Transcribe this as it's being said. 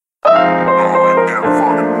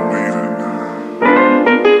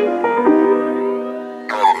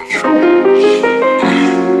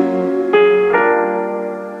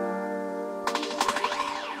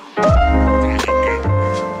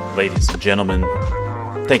and gentlemen,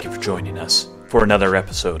 thank you for joining us for another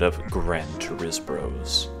episode of Gran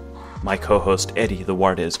Turisbros. My co-host Eddie the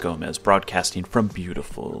Juarez Gomez, broadcasting from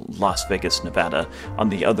beautiful Las Vegas, Nevada, on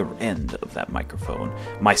the other end of that microphone.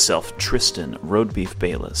 Myself, Tristan Roadbeef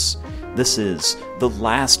Bayless. This is the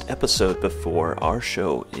last episode before our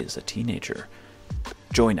show is a teenager.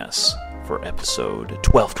 Join us for episode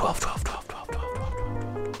 12.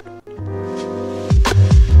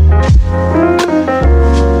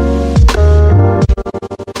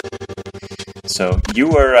 So you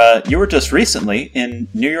were just recently in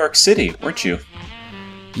New York City, weren't you?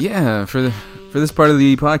 Yeah, for this part of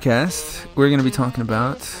the podcast, we're going to be talking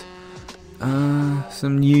about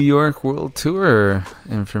some New York World Tour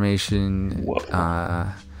information,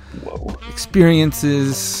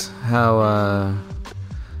 experiences, how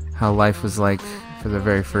life was like for the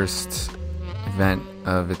very first event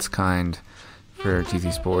of its kind for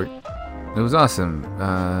GT Sport. It was awesome.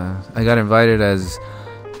 I got invited as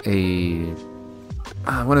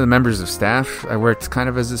one of the members of staff. I worked kind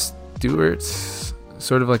of as a steward,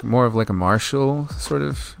 sort of like more of like a marshal sort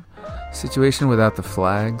of situation without the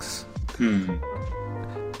flags.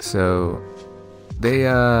 So they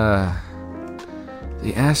asked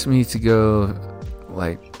me to go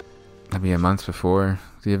like maybe a month before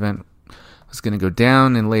the event was going to go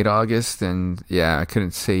down in late August, and yeah, I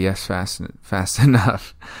couldn't say yes fast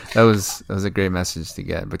enough. That was a great message to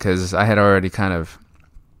get, because I had already kind of,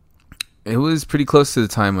 it was pretty close to the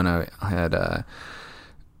time when I had,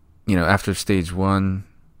 after stage one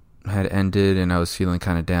had ended and I was feeling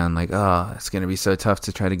kind of down, like, oh, it's going to be so tough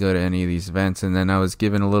to try to go to any of these events. And then I was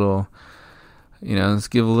given a little, let's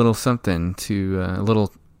give a little something to, a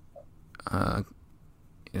little,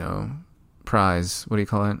 prize. What do you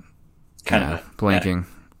call it? Kind of blanking.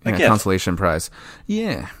 A gift. Consolation prize.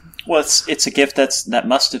 Yeah. Well, it's a gift that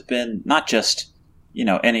must have been not just,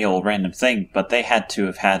 any old random thing, but they had to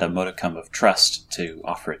have had a modicum of trust to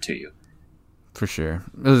offer it to you. For sure.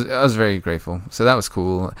 I was very grateful. So that was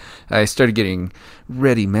cool. I started getting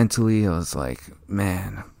ready mentally. I was like,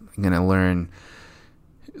 man, I'm going to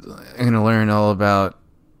learn all about,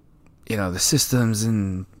 the systems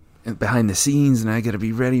and behind the scenes, and I got to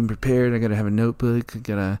be ready and prepared. I got to have a notebook. I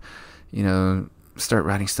got to, start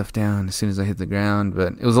writing stuff down as soon as I hit the ground.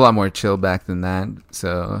 But it was a lot more chill back than that,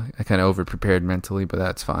 so I kind of over prepared mentally, but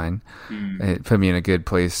that's fine. It put me in a good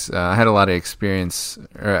place. I had a lot of experience,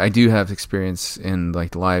 or I do have experience in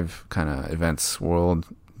like the live kind of events world,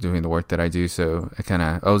 doing the work that I do, so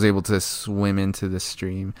I was able to swim into the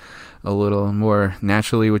stream a little more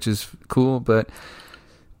naturally, which is cool. But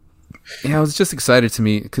yeah, I was just excited to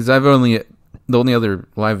meet, because the only other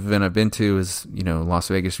live event I've been to is, Las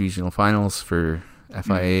Vegas Regional Finals for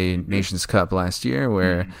FIA Nations Cup last year,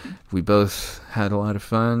 where we both had a lot of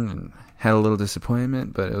fun and had a little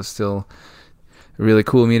disappointment, but it was still really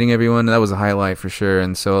cool meeting everyone. That was a highlight for sure.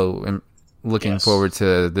 And so I'm looking forward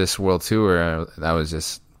to this World Tour. I was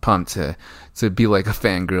just pumped to be like a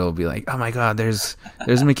fangirl, be like, oh my God, there's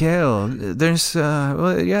Mikhail. There's,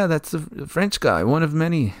 that's the French guy, one of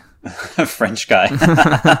many. French guy.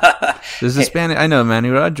 There's a Spanish. I know Manny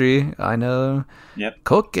Rodri. I know. Yep.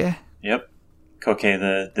 Koke. Yep. Koke,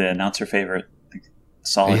 the announcer favorite.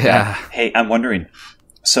 Solid guy. Hey, I'm wondering.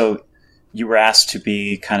 So you were asked to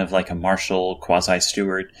be kind of like a marshal, quasi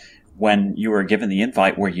steward. When you were given the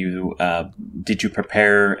invite, did you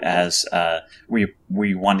prepare as were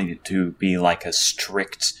you wanting to be like a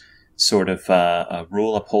strict sort of a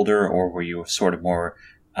rule upholder, or were you sort of more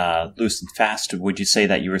loose and fast? Would you say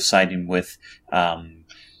that you were siding with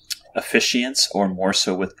officiants, or more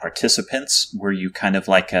so with participants? Were you kind of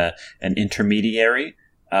like an intermediary?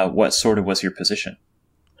 What sort of was your position?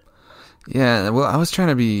 Yeah, well, I was trying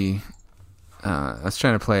to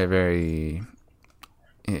play a very,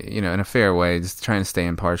 in a fair way, just trying to stay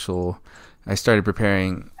impartial. I started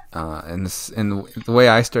preparing, and the way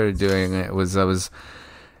I started doing it was I was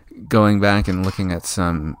going back and looking at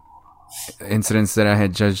some incidents that I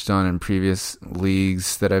had judged on in previous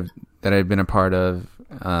leagues that I've been a part of.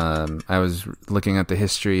 I was looking at the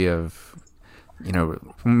history of,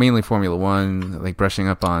 mainly Formula One, like brushing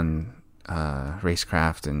up on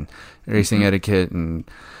racecraft and racing etiquette, and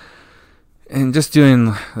just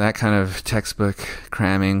doing that kind of textbook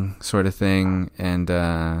cramming sort of thing. And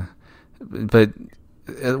but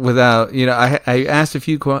without, I asked a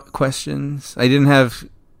few questions. I didn't have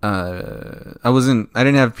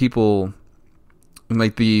people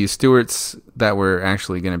like the stewards that were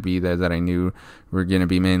actually going to be there that I knew were going to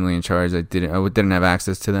be mainly in charge. I didn't have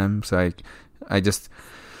access to them, so I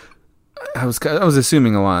was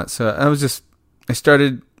assuming a lot. So I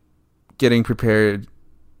started getting prepared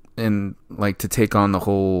and like to take on the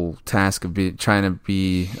whole task of trying to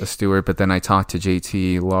be a steward. But then I talked to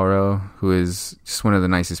JT Lauro, who is just one of the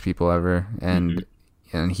nicest people ever, and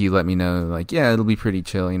he let me know, like, yeah, it'll be pretty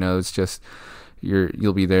chill. It's just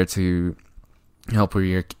you'll be there to help where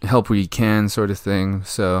you can, sort of thing.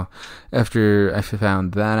 So after I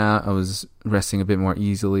found that out, I was resting a bit more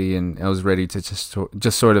easily, and I was ready to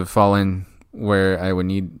just sort of fall in where I would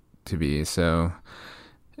need to be. So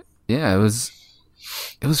yeah, it was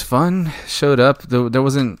fun. Showed up. There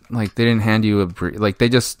wasn't like they didn't hand you like they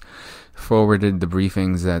just forwarded the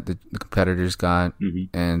briefings that the competitors got,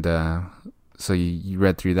 and so you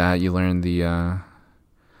read through that. You learned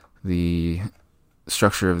the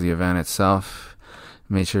structure of the event itself,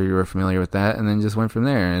 made sure you were familiar with that, and then just went from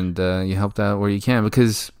there. And you helped out where you can,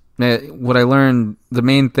 because what I learned, the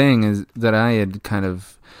main thing is that I had kind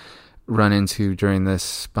of run into during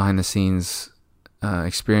this behind the scenes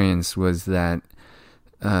experience was that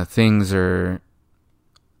things are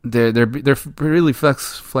they're really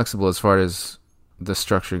flexible as far as the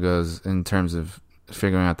structure goes, in terms of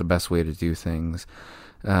figuring out the best way to do things.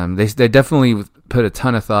 They definitely put a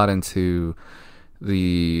ton of thought into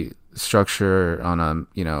the structure on a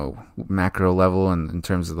macro level, and in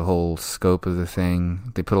terms of the whole scope of the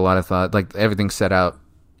thing. They put a lot of thought, like everything's set out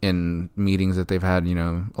in meetings that they've had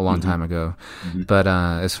a long time ago. But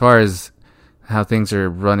as far as how things are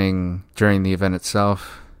running during the event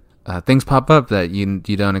itself, things pop up that you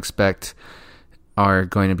don't expect are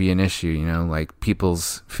going to be an issue. Like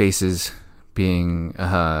people's faces being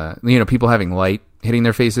people having light hitting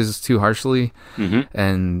their faces too harshly,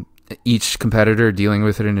 and each competitor dealing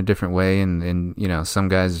with it in a different way. And some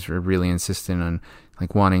guys are really insistent on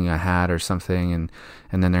like wanting a hat or something,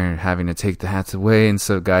 and then they're having to take the hats away. And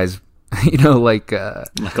so guys, like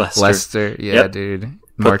Lester. Yeah, yep. Dude.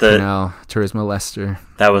 Mark Canal, Turismo Lester.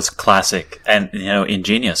 That was classic and,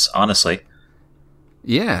 ingenious, honestly.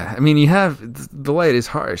 Yeah. I mean, you have, the light is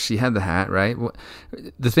harsh. You had the hat, right?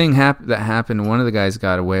 The thing that happened, one of the guys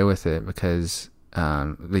got away with it because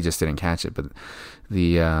they just didn't catch it. But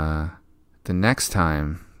the next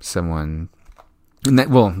time the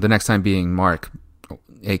next time being Mark,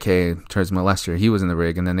 a.k.a. Turismo Lester, he was in the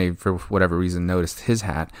rig, and then they, for whatever reason, noticed his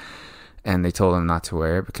hat. And they told him not to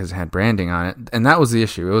wear it because it had branding on it. And that was the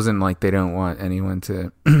issue. It wasn't like they don't want anyone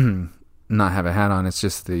to not have a hat on. It's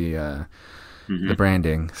just the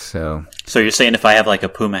branding. So you're saying if I have like a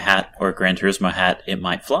Puma hat or a Gran Turismo hat, it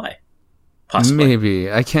might fly? Possibly.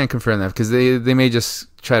 Maybe. I can't confirm that because they may just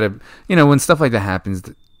try to... when stuff like that happens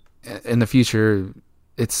in the future,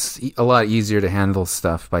 it's a lot easier to handle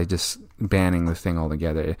stuff by just banning the thing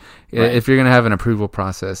altogether. Right. If you're going to have an approval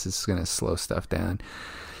process, it's going to slow stuff down.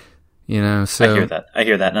 So I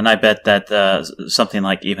hear that, and I bet that something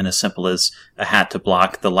like even as simple as a hat to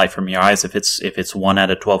block the light from your eyes, if it's 1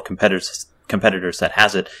 out of 12 competitors that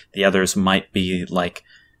has it, the others might be like,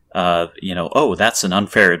 oh, that's an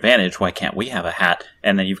unfair advantage. Why can't we have a hat?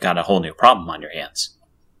 And then you've got a whole new problem on your hands.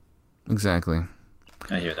 Exactly.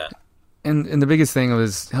 I hear that. And the biggest thing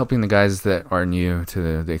was helping the guys that are new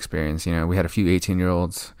to the experience. We had a few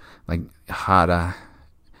 18-year-olds like Hara.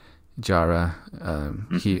 Jara,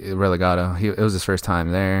 Relegado. It was his first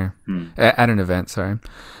time there at an event. Sorry.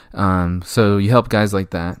 So you help guys like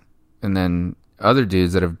that, and then other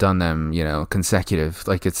dudes that have done them, consecutive,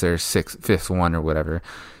 like it's their fifth one or whatever.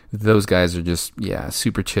 Those guys are just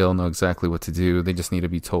super chill, know exactly what to do. They just need to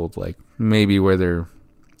be told like maybe where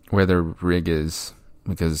their rig is,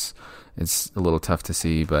 because it's a little tough to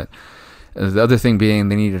see. But the other thing being,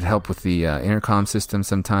 they needed help with the intercom system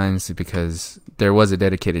sometimes, because there was a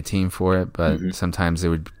dedicated team for it, but sometimes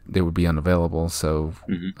they would be unavailable. So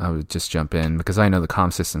I would just jump in because I know the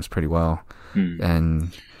comm systems pretty well.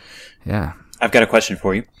 And yeah, I've got a question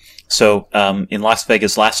for you. So in Las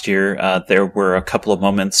Vegas last year, there were a couple of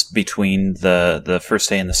moments between the first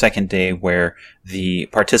day and the second day where the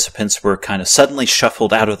participants were kind of suddenly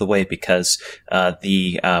shuffled out of the way because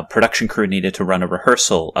the production crew needed to run a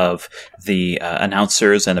rehearsal of the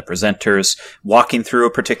announcers and the presenters walking through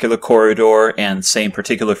a particular corridor and saying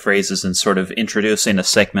particular phrases and sort of introducing a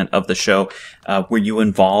segment of the show. Were you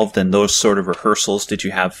involved in those sort of rehearsals? Did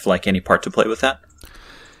you have like any part to play with that?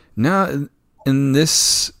 No, in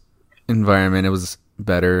this environment, it was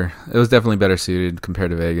better. It was definitely better suited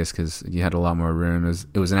compared to Vegas because you had a lot more room.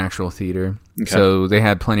 It was an actual theater, so they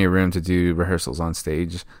had plenty of room to do rehearsals on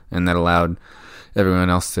stage, and that allowed everyone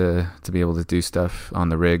else to be able to do stuff on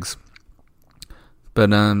the rigs.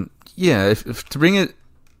 But if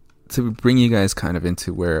to bring you guys kind of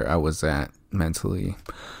into where I was at mentally,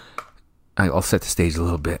 I'll set the stage a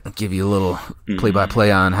little bit. I'll give you a little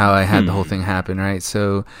play-by-play on how I had the whole thing happen. Right,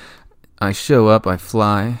 so I show up, I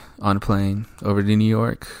fly on a plane over to New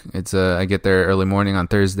York. It's I get there early morning on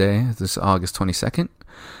Thursday. This is August 22nd.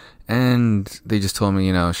 And they just told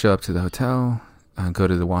me, show up to the hotel, go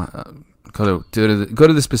to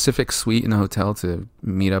the specific suite in the hotel to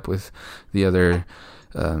meet up with the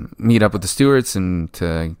stewards and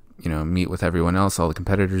to meet with everyone else. All the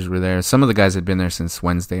competitors were there. Some of the guys had been there since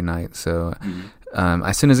Wednesday night. So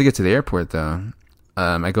as soon as I get to the airport, though,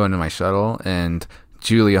 I go into my shuttle and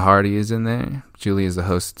Julia Hardy is in there. Julia is the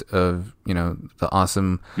host of, the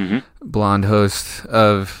awesome blonde host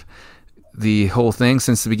of the whole thing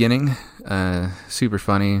since the beginning. Super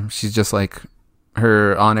funny. She's just like,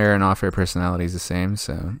 her on-air and off-air personality is the same.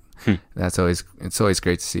 So it's always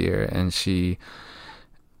great to see her. And she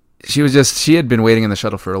had been waiting in the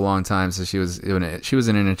shuttle for a long time. So she was in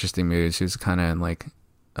an interesting mood. She was kind of like,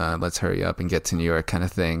 let's hurry up and get to New York kind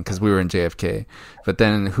of thing, because we were in JFK. But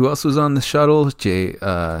then who else was on the shuttle?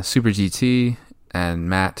 Super GT and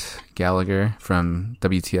Matt Gallagher from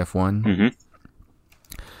WTF1.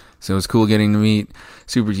 So it was cool getting to meet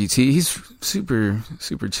Super GT. He's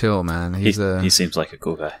super chill, man. He seems like a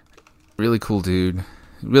cool guy. Really cool dude.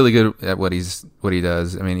 Really good at what he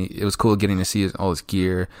does. I mean, it was cool getting to see all his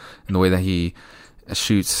gear and the way that he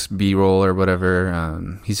shoots B-roll or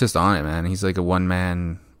whatever. He's just on it, man. He's like a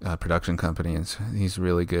one-man production company, and he's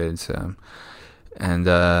really good. So, and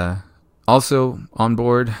also on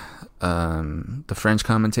board, the French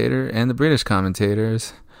commentator and the British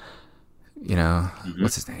commentators.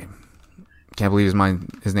 What's his name? Can't believe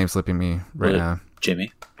his name's slipping me right now.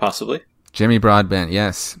 Jimmy, possibly. Jimmy Broadbent,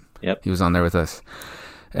 yes. Yep. He was on there with us.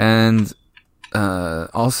 And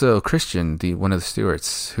also Christian, one of the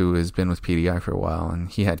stewards, who has been with PDI for a while, and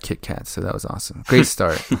he had Kit Kats, so that was awesome. Great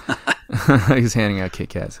start. He was handing out Kit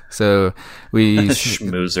Kats. So we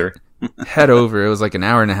schmoozer. head over. It was like an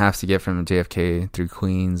hour and a half to get from JFK through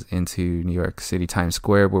Queens into New York City, Times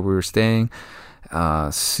Square, where we were staying.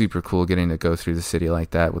 Super cool getting to go through the city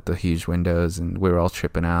like that with the huge windows, and we were all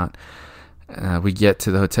tripping out. We get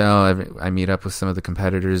to the hotel. I meet up with some of the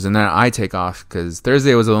competitors, and then I take off because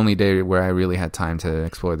Thursday was the only day where I really had time to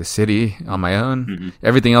explore the city on my own.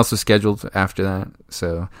 Everything else was scheduled after that,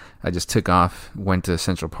 so I just took off, went to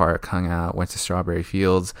Central Park, hung out, went to Strawberry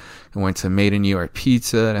Fields, and went to Made in New York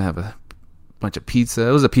Pizza to have a bunch of pizza.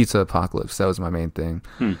 It was a pizza apocalypse. That was my main thing.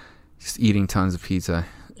 Just eating tons of pizza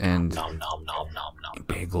and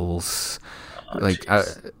bagels.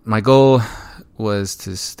 My goal was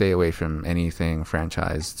to stay away from anything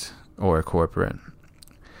franchised or corporate,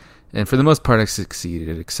 and for the most part I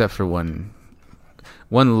succeeded, except for one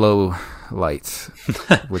low light,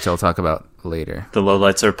 which I'll talk about later. The low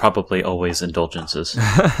lights are probably always indulgences.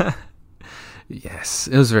 Yes,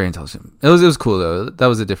 it was very indulgent. It was cool though. That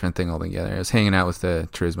was a different thing altogether. I was hanging out with the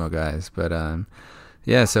Turismo guys, but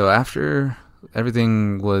so after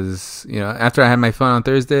everything was, after I had my fun on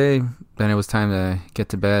Thursday, then it was time to get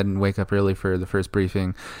to bed and wake up early for the first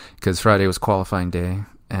briefing, because Friday was qualifying day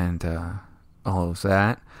and all of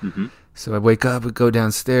that. So I wake up, we go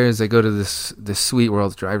downstairs, I go to this suite where all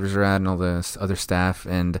the drivers are at and all the other staff,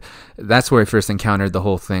 and that's where I first encountered the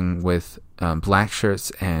whole thing with black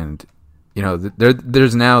shirts. And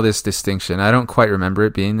there's now this distinction. I don't quite remember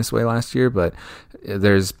it being this way last year, but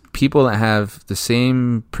there's people that have the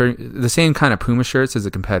same kind of Puma shirts as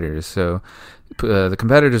the competitors. So the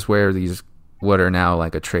competitors wear these, what are now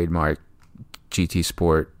like a trademark GT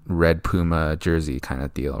Sport red Puma jersey kind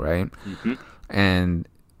of deal, right? And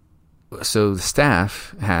so the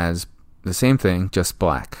staff has the same thing, just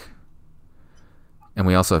black. And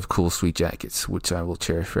we also have cool sweet jackets, which I will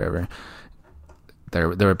cherish forever.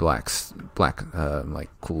 They're black, like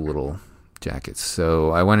cool little jackets.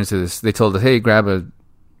 So I went into this. They told us, hey, grab a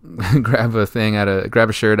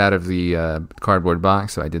shirt out of the cardboard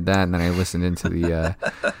box. So I did that, and then I listened into the.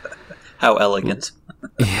 How elegant!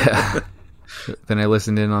 Yeah. Then I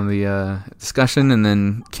listened in on the discussion, and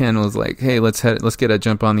then Ken was like, "Hey, let's get a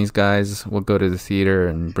jump on these guys. We'll go to the theater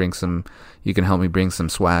and bring some. You can help me bring some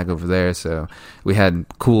swag over there." So we had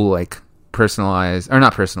cool, like, personalized, or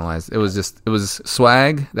not personalized. It was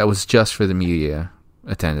swag that was just for the media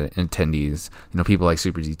attendees. People like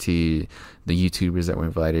Super GT, the YouTubers that were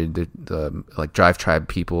invited, the like Drive Tribe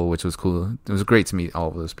people, which was cool. It was great to meet all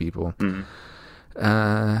of those people.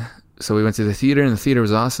 So we went to the theater, and the theater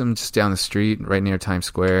was awesome, just down the street, right near Times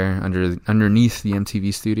Square, underneath the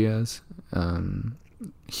MTV studios.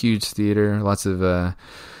 Huge theater, lots of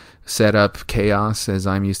setup chaos, as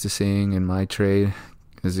I'm used to seeing in my trade.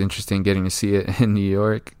 It was interesting getting to see it in New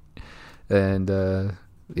York. And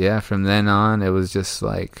from then on, it was just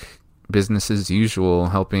like business as usual,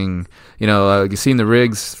 helping, you've seen the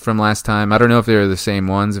rigs from last time. I don't know if they're the same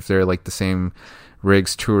ones, if they're like the same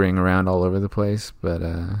rigs touring around all over the place, but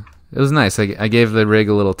it was nice. I gave the rig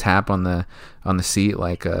a little tap on the seat,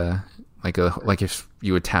 like if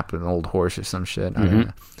you would tap an old horse or some shit. I don't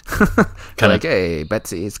know. Kind of like, hey,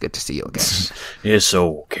 Betsy, it's good to see you again. It's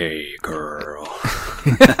okay, girl.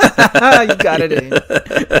 You got it in.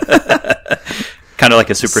 Kind of like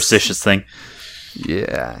a superstitious thing.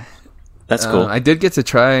 Yeah. That's cool. I did get to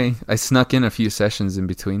try. I snuck in a few sessions in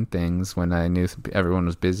between things when I knew everyone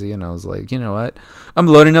was busy, and I was like, you know what? I'm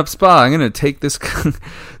loading up Spa. I'm going to take this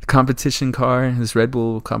competition car, this Red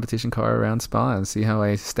Bull competition car around Spa and see how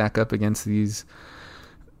I stack up against these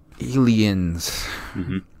aliens.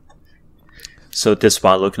 Mm-hmm. So did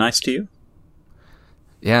Spa look nice to you?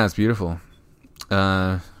 Yeah, it's beautiful.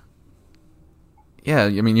 Yeah,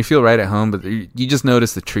 I mean, you feel right at home, but you just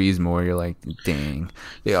notice the trees more. You're like, dang,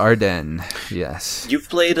 the Ardennes, yes. You've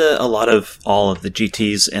played a lot of all of the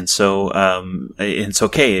GTs, and so it's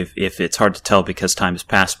okay if it's hard to tell because time has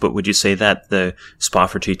passed, but would you say that the Spa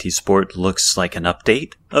for GT Sport looks like an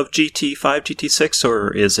update of GT5, GT6,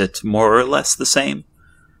 or is it more or less the same?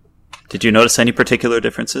 Did you notice any particular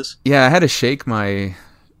differences? Yeah, I had to shake my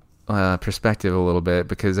perspective a little bit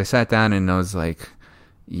because I sat down and I was like,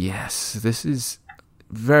 yes, this is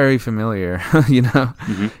very familiar,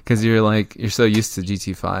 because you're so used to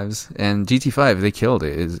GT5s, and GT5, they killed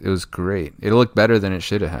it. It was great. It looked better than it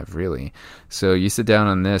should have, really. So you sit down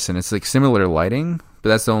on this and it's like similar lighting, but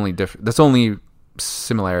that's the only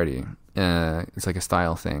similarity. It's like a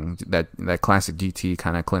style thing, that classic GT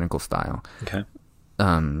kind of clinical style. Okay.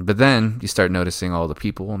 But then you start noticing all the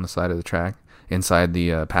people on the side of the track, inside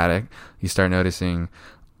the paddock. You start noticing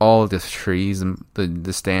all of the trees,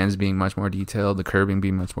 the stands being much more detailed, the curbing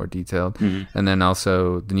being much more detailed, and then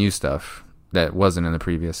also the new stuff that wasn't in the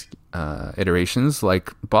previous iterations,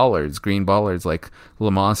 like bollards, green bollards, like Le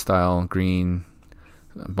Mans style green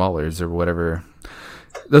bollards or whatever.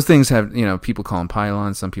 Those things have, people call them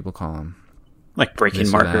pylons, some people call them like braking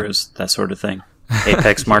markers, that sort of thing.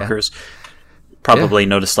 Apex markers. Probably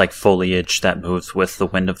noticed like foliage that moves with the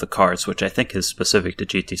wind of the cars, which I think is specific to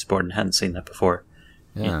GT Sport and hadn't seen that before.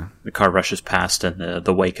 Yeah. The car rushes past and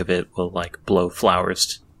the wake of it will like blow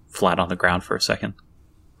flowers flat on the ground for a second.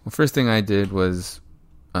 Well, first thing I did was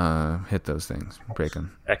hit those things, break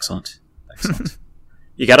them. Excellent.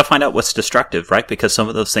 You got to find out what's destructive, right? Because some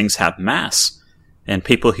of those things have mass. And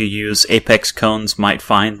people who use apex cones might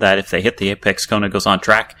find that if they hit the apex cone and it goes on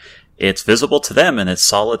track, it's visible to them and it's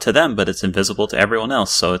solid to them, but it's invisible to everyone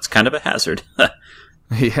else. So it's kind of a hazard.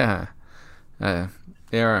 Yeah.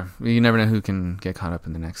 They are. You never know who can get caught up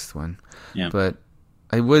in the next one. Yeah. But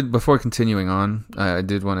I would, before continuing on, I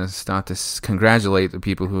did want to start to congratulate the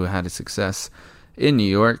people who had a success in New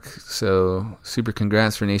York. So super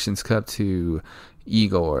congrats for Nations Cup to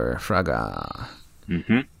Igor Fraga.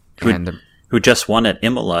 Mm-hmm. Who just won at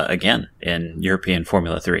Imola again in European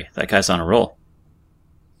Formula 3. That guy's on a roll.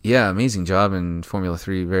 Yeah, amazing job in Formula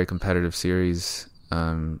 3. Very competitive series.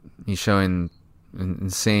 He's showing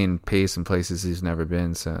insane pace in places he's never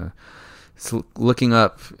been. So it's looking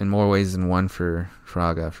up in more ways than one for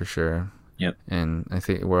Fraga, for sure. Yep. And I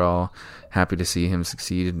think we're all happy to see him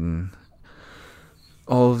succeed in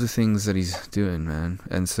all of the things that he's doing, man.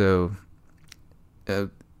 And so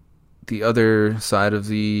the other side of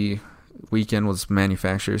the weekend was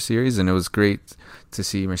Manufacturer Series, and it was great to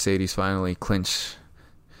see Mercedes finally clinch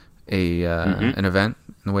an event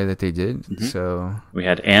in the way that they did. So we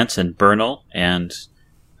had Ant and Bernal and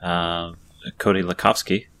Cody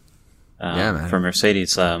Lakowski for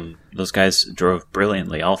Mercedes. Those guys drove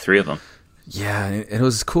brilliantly, all three of them. Yeah, it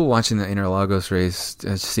was cool watching the Interlagos race,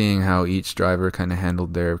 seeing how each driver kind of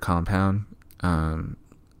handled their compound.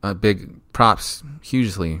 A big props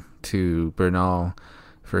hugely to Bernal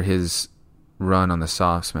for his run on the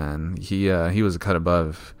softs, man. He was a cut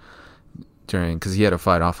above because he had to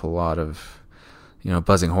fight off a lot of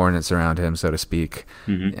buzzing hornets around him, so to speak.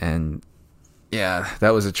 And yeah, that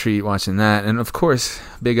was a treat watching that. And of course,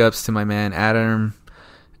 big ups to my man Adam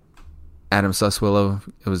Suswillow.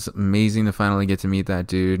 It was amazing to finally get to meet that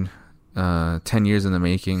dude. 10 years in the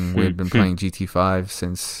making. We've been playing GT5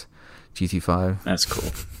 since GT5. That's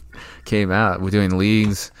cool. Came out. We're doing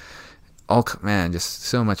leagues. Just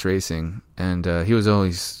so much racing. And he was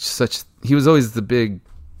always the big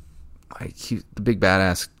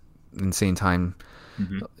badass, insane time.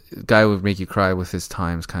 Guy would make you cry with his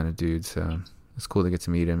times kind of dude. So it's cool to get to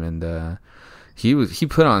meet him. And he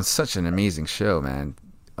put on such an amazing show, man.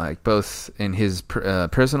 Like both in his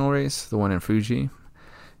personal race, the one in Fuji,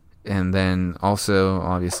 And then also,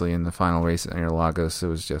 obviously, in the final race at Interlagos, it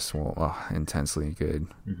was just intensely good.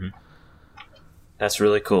 Mm-hmm. That's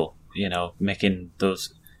really cool. Making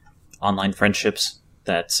those online friendships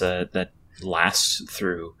that last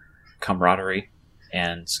through camaraderie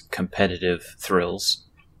and competitive thrills.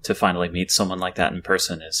 To finally meet someone like that in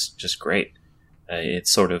person is just great.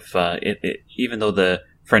 It's sort of even though the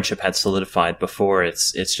friendship had solidified before,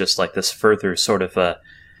 it's just like this further sort of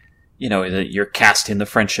you're casting the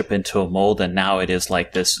friendship into a mold, and now it is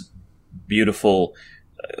like this beautiful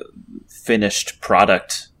finished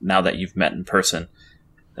product now that you've met in person.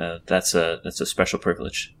 That's a special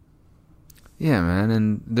privilege. Yeah, man,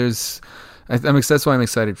 and that's why I'm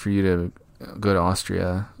excited for you to go to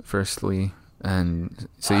Austria firstly, and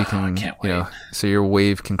so you can so your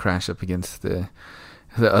wave can crash up against the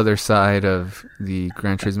other side of the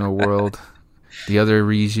Gran Turismo world, the other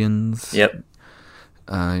regions. Yep.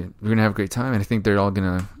 We're gonna have a great time, and I think they're all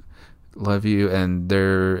gonna love you, and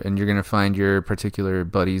you're gonna find your particular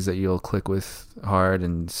buddies that you'll click with hard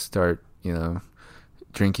and start,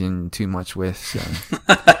 drinking too much with. So.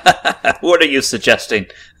 What are you suggesting?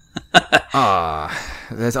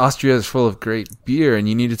 Austria is full of great beer, and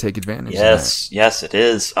you need to take advantage of that. Yes, it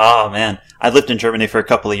is. Oh man, I lived in Germany for a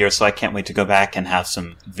couple of years, so I can't wait to go back and have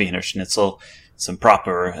some Wiener Schnitzel, some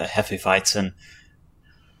proper Hefeweizen.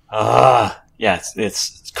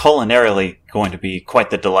 It's culinarily going to be quite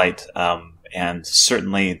the delight, and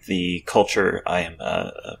certainly the culture I am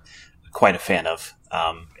quite a fan of.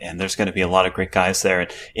 And there's going to be a lot of great guys there.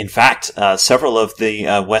 And in fact, several of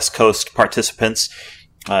the West Coast participants,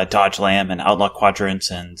 Dodge Lamb and Outlaw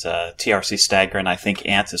Quadrant and TRC Stagger, and I think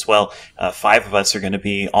Ant as well, 5 of us are going to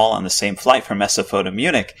be all on the same flight from SFO to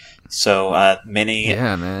Munich. So many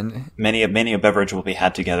a beverage will be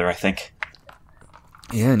had together, I think.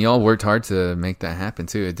 Yeah, and y'all worked hard to make that happen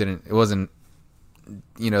too. It wasn't,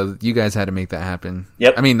 you guys had to make that happen.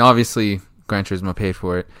 Yep. I mean, obviously, Gran Turismo paid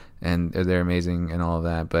for it, and they're amazing and all of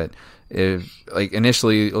that. But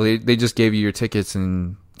initially, they just gave you your tickets,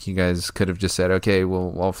 and you guys could have just said, "Okay,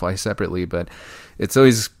 I'll fly separately." But it's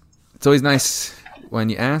always nice when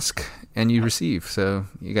you ask and you receive. So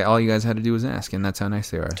all you guys had to do was ask, and that's how nice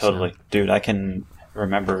they are. Totally, dude. I can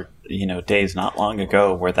remember days not long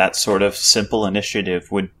ago where that sort of simple initiative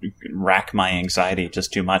would rack my anxiety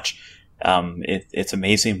just too much. It's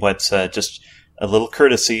amazing what just a little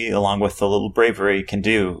courtesy along with a little bravery can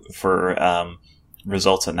do for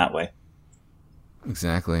results in that way.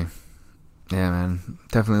 Exactly. Yeah, man.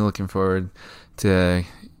 Definitely looking forward to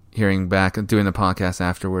hearing back and doing the podcast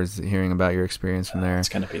afterwards, hearing about your experience from there. It's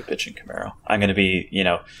going to be a bitchin' Camaro. I'm going to be,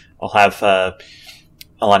 I'll have a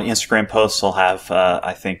lot of Instagram posts. I'll have,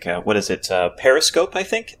 I think, what is it? Periscope, I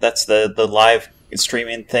think. That's the live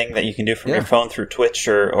streaming thing that you can do from your phone through Twitch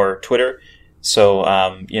or Twitter. So,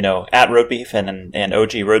 at Roadbeef and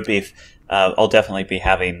OG Roadbeef, I'll definitely be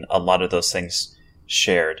having a lot of those things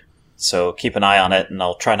shared. So keep an eye on it, and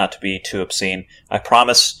I'll try not to be too obscene. I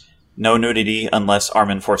promise no nudity unless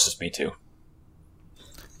Armin forces me to.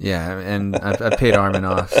 Yeah, and I've paid Armin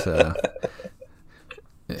off, so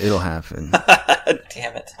it'll happen.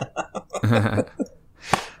 Damn it.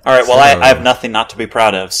 All right, well, I have nothing not to be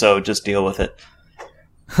proud of, so just deal with it.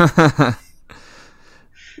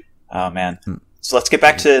 Oh man. So let's get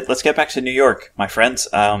back to New York, my friends.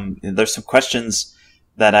 There's some questions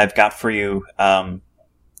that I've got for you.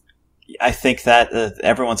 I think that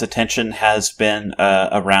everyone's attention has been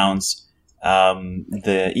around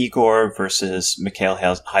the Igor versus Mikhail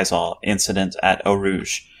Heisel incident at Eau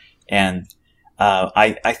Rouge, and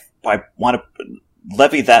I want to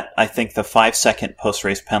levy that. I think the 5-second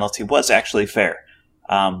post-race penalty was actually fair,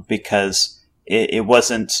 because it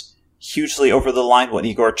wasn't hugely over the line what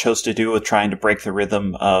Igor chose to do with trying to break the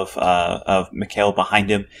rhythm of Mikhail behind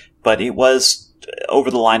him, but it was over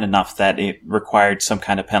the line enough that it required some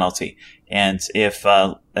kind of penalty. And if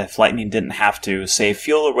Lightning didn't have to save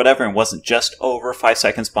fuel or whatever and wasn't just over 5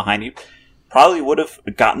 seconds behind you, probably would have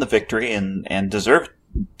gotten the victory and deserved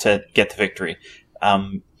to get the victory.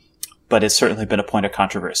 But it's certainly been a point of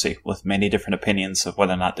controversy with many different opinions of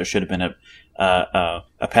whether or not there should have been a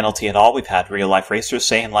penalty at all. We've had real life racers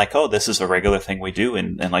saying like, "Oh, this is a regular thing we do,"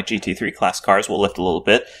 and like GT3 class cars will lift a little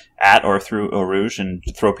bit at or through Eau Rouge and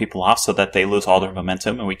throw people off so that they lose all their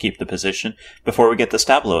momentum and we keep the position before we get the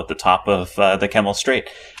stablo at the top of the Kemmel Straight.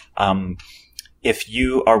 If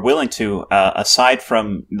you are willing to, aside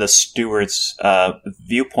from the steward's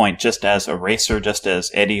viewpoint, just as a racer, just as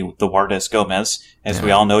Eddie the Juarez Gomez, as we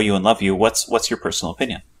all know you and love you, what's your personal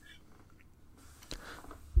opinion?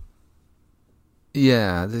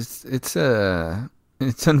 Yeah, it's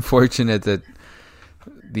unfortunate that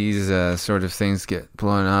these sort of things get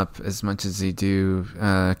blown up as much as they do.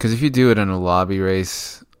 Because if you do it in a lobby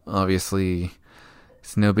race, obviously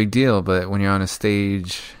it's no big deal. But when you're on a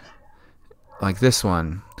stage like this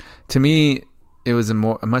one, to me, it was a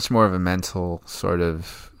much more of a mental sort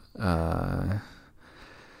of.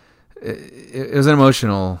 It was an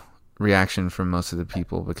emotional reaction from most of the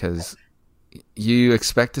people, because you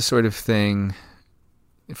expect a sort of thing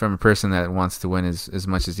from a person that wants to win as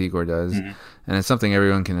much as Igor does, and it's something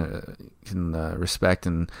everyone can respect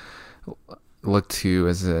and look to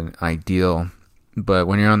as an ideal. But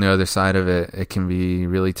when you're on the other side of it, it can be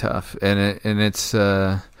really tough, and it's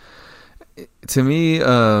to me,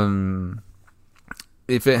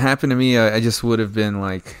 if it happened to me, I just would have been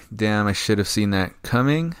like, damn, I should have seen that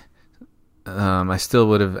coming. I still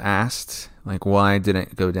would have asked, like, why didn't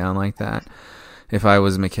it go down like that if I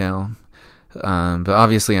was Mikhail? But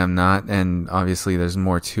obviously I'm not, and obviously there's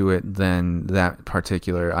more to it than that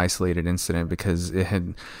particular isolated incident, because there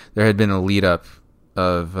had been a lead up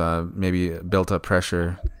of maybe built up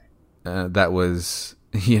pressure that was,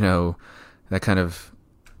 that kind of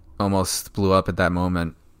almost blew up at that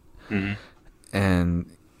moment. Mm-hmm. And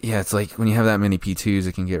yeah, it's like when you have that many P2s,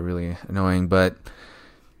 it can get really annoying. But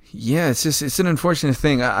yeah, it's an unfortunate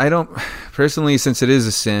thing. I don't personally, since it is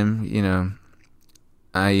a sim,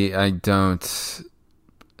 I don't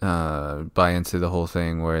buy into the whole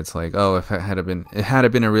thing where it's like, oh, if it had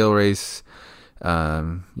been a real race,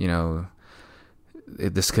 this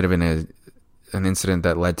could have been an incident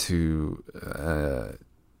that led to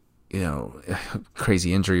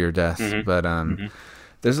crazy injury or death. Mm-hmm. But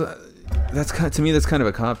that's kind of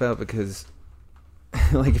a cop out, because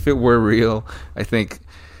like if it were real, I think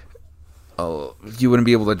you wouldn't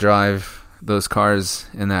be able to drive those cars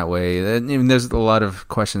in that way. And there's a lot of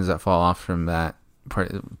questions that fall off from that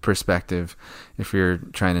perspective if you're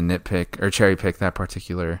trying to nitpick or cherry pick that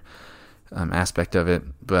particular aspect of it.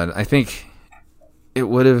 But I think it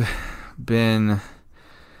would have been,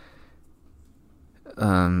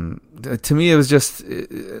 to me, it was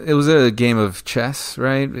a game of chess,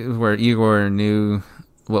 right? Where Igor knew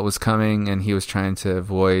what was coming and he was trying to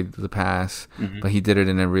avoid the pass, but he did it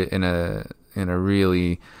in a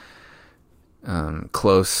really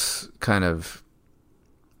close, kind of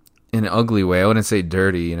in an ugly way. I wouldn't say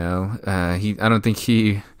dirty, I don't think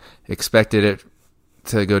he expected it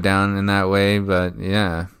to go down in that way, but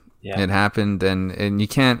yeah. It happened, and you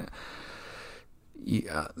can't.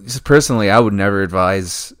 Just personally, I would never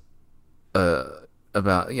advise I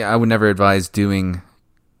would never advise doing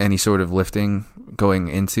any sort of lifting going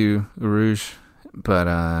into Rouge, but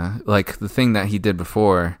like the thing that he did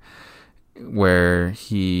before, where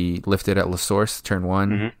he lifted at La Source, turn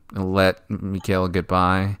 1, and let Mikhail get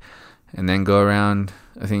by, and then go around.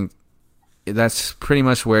 I think that's pretty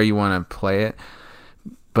much where you want to play it.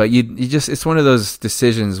 But you just, it's one of those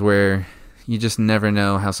decisions where you just never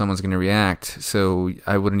know how someone's going to react. So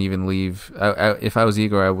I wouldn't even leave. If I was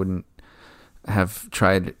Igor, I wouldn't have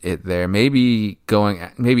tried it there. Maybe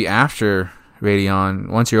after Radion,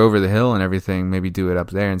 once you're over the hill and everything, maybe do it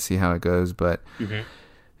up there and see how it goes. But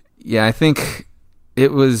yeah, I think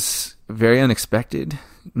it was very unexpected,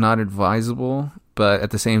 not advisable. But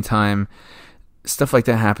at the same time, stuff like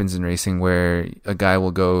that happens in racing where a guy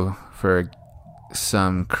will go for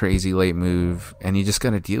some crazy late move and you just got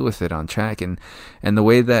to deal with it on track. And the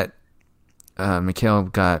way that Mikhail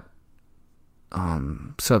got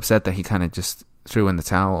so upset that he kind of just threw in the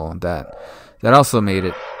towel, that also made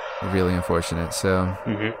it really unfortunate. So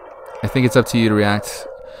I think it's up to you to react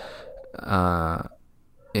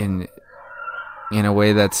in a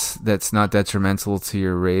way that's not detrimental to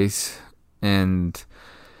your race. And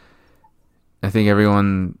I think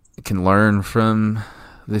everyone can learn from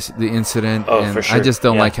the incident. And for sure. I just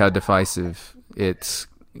don't like how divisive it's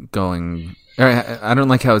going. I don't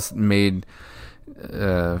like how it's made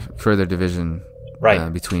further division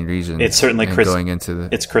between regions. It's certainly going into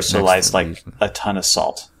it's crystallized like region. A ton of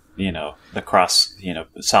salt, across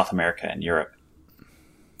South America and Europe.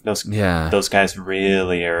 Those guys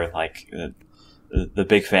really are like the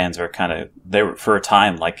big fans are kind of, they were for a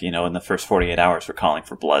time, like, in the first 48 hours were calling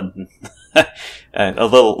for blood. A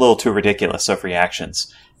little too ridiculous of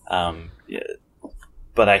reactions.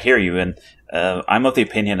 But I hear you, and I'm of the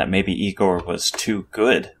opinion that maybe Igor was too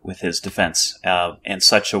good with his defense in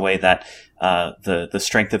such a way that the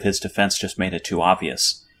strength of his defense just made it too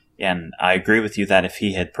obvious. And I agree with you that if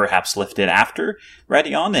he had perhaps lifted after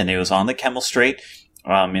Radion and it was on the Kemmel Straight,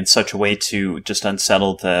 in such a way to just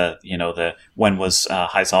unsettle when was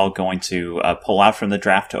Heysel going to pull out from the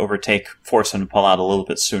draft to overtake, force him to pull out a little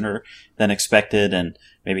bit sooner than expected, and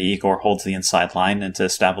maybe Igor holds the inside line into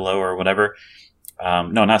Stabilo or whatever.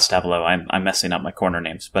 No, not Stavelo. I'm messing up my corner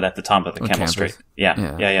names, but at the top of the Camel Straight.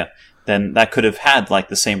 Yeah. Then that could have had like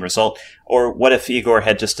the same result. Or what if Igor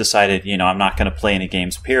had just decided, I'm not going to play any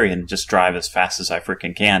games, period, and just drive as fast as I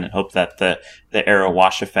freaking can and hope that the aero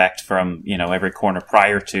wash effect from, every corner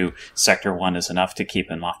prior to Sector 1 is enough to keep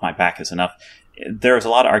him off my back is enough. There's a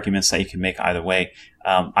lot of arguments that you can make either way.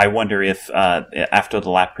 I wonder if, after the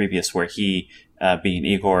lap previous where he, being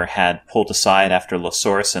Igor, had pulled aside after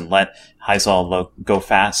Losaurus and let Heizal go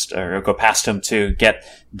fast or go past him to get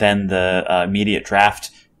then the immediate draft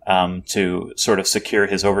to sort of secure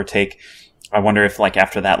his overtake. I wonder if, like,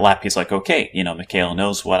 after that lap, he's like, okay, Mikhail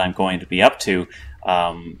knows what I'm going to be up to.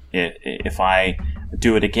 If I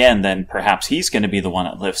do it again, then perhaps he's going to be the one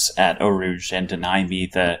that lifts at Eau Rouge and deny me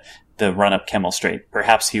the run-up Kemmel Straight.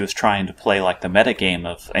 Perhaps he was trying to play like the metagame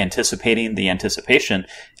of anticipating the anticipation,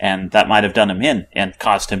 and that might have done him in and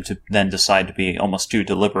caused him to then decide to be almost too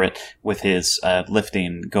deliberate with his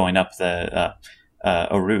lifting going up the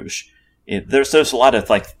Eau Rouge. There's a lot of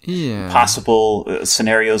possible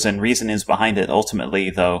scenarios and reasonings behind it. Ultimately,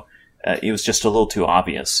 though, it was just a little too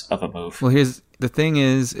obvious of a move. Well, here's the thing: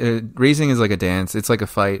 is racing is like a dance. It's like a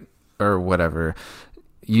fight or whatever.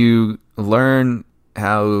 You learn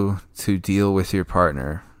how to deal with your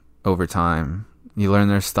partner over time. You learn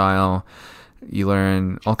their style. You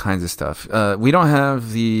learn all kinds of stuff. We don't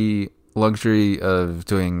have the luxury of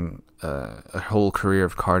doing a whole career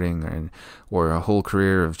of karting or a whole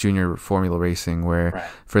career of junior formula racing where,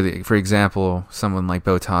 right, for example, someone like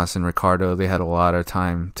Bottas and Ricciardo, they had a lot of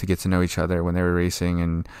time to get to know each other when they were racing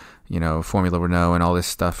and, Formula Renault and all this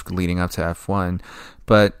stuff leading up to F1.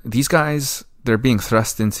 But these guys, they're being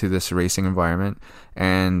thrust into this racing environment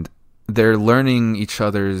and they're learning each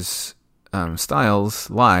other's styles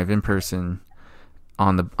live in person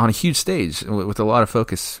on a huge stage with a lot of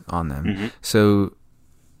focus on them. Mm-hmm. So,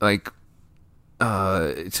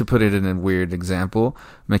 to put it in a weird example,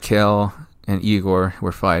 Mikhail and Igor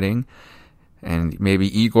were fighting, and maybe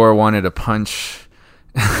Igor wanted to punch.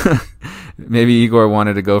 Maybe Igor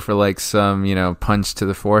wanted to go for some, punch to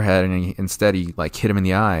the forehead, and instead he hit him in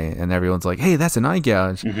the eye, and everyone's like, "Hey, that's an eye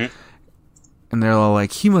gouge." Mm-hmm. And they're all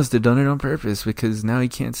like, he must have done it on purpose because now he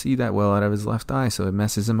can't see that well out of his left eye, so it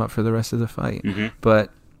messes him up for the rest of the fight. Mm-hmm. But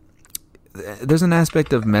there's an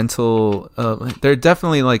aspect of mental. They're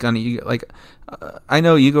definitely I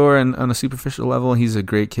know Igor on a superficial level. He's a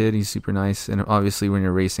great kid. He's super nice, and obviously when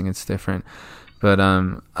you're racing, it's different. But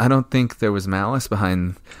I don't think there was malice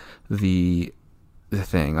behind the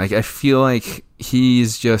thing. I feel like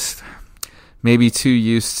he's just maybe too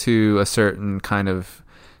used to a certain kind of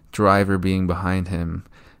driver being behind him,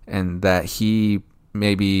 and that he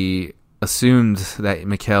maybe assumed that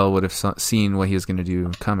Mikhail would have seen what he was going to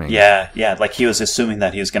do coming. Yeah, like he was assuming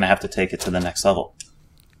that he was going to have to take it to the next level.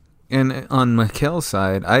 And on Mikhail's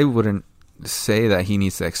side, I wouldn't say that he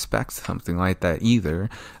needs to expect something like that either.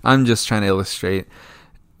 I'm just trying to illustrate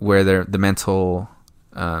where the mental,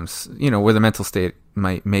 where the mental state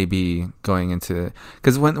may be going into.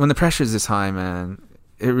 Because when the pressure is this high, man,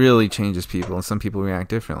 it really changes people, and some people react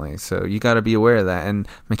differently. So you got to be aware of that. And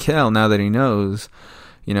Mikhail, now that he knows,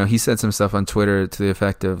 he said some stuff on Twitter to the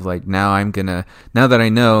effect of now that I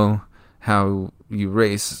know how you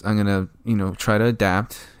race, I'm gonna, try to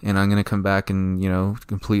adapt, and I'm gonna come back and,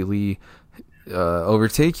 completely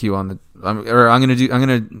overtake you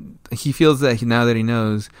he feels that now that he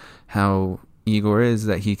knows how Igor is,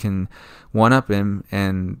 that he can one up him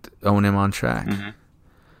and own him on track. Mm-hmm.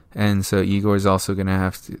 And so Igor's also going to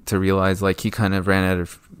have to realize he kind of ran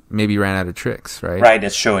out of tricks, right? Right,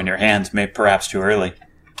 it's showing your hands, maybe perhaps too early.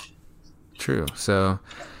 True. So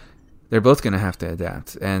they're both going to have to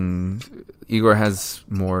adapt. And Igor has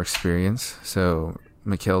more experience, so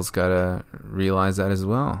Mikhail's got to realize that as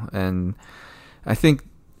well. And I think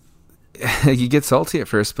you get salty at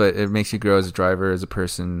first, but it makes you grow as a driver, as a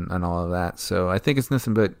person, and all of that. So I think it's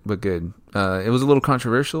nothing but good. It was a little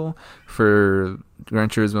controversial for Gran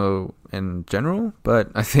Turismo in general,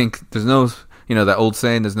 but I think there's no, that old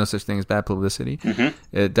saying, there's no such thing as bad publicity. Mm-hmm.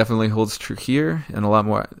 It definitely holds true here, and a lot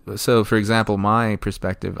more. So, for example, my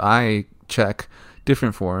perspective, I check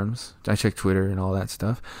different forums. I check Twitter and all that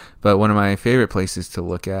stuff. But one of my favorite places to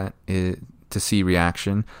look at to see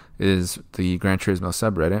reaction is the Gran Turismo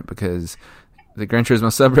subreddit, because the Gran Turismo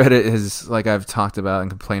subreddit is, like I've talked about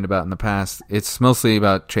and complained about in the past, it's mostly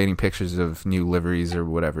about trading pictures of new liveries or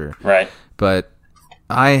whatever. Right. But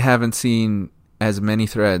I haven't seen as many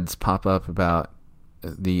threads pop up about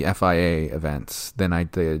the FIA events than I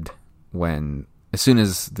did when as soon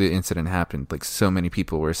as the incident happened, like so many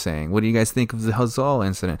people were saying, "What do you guys think of the Hazal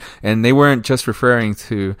incident?" And they weren't just referring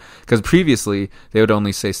to, because previously they would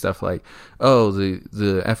only say stuff like, "Oh,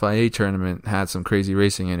 the FIA tournament had some crazy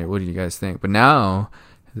racing in it. What do you guys think?" But now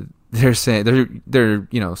they're saying they're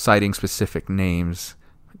citing specific names,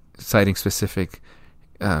 citing specific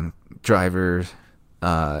drivers,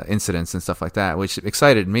 incidents and stuff like that, which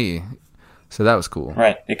excited me. So that was cool.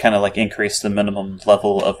 Right. It kind of like increased the minimum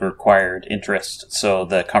level of required interest so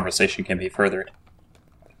the conversation can be furthered.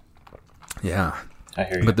 Yeah. I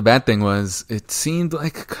hear you. But the bad thing was, it seemed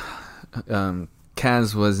like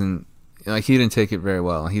Kaz wasn't, like, he didn't take it very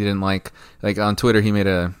well. He didn't like on Twitter, he made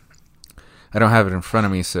I don't have it in front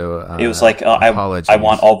of me, so it was like, I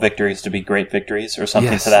want all victories to be great victories, or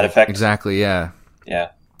something to that effect. Exactly, yeah. Yeah.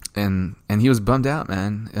 And he was bummed out,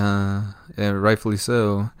 man. Rightfully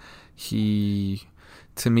so. To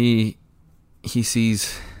me, he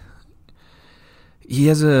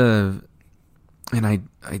has an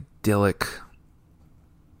idyllic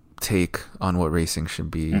take on what racing should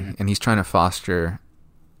be, and he's trying to foster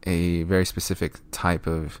a very specific type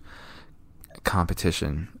of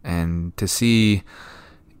competition. And to see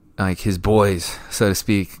like his boys, so to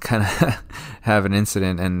speak, kind of have an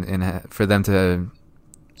incident, and for them to,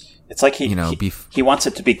 it's like he wants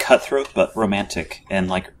it to be cutthroat but romantic, and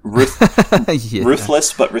like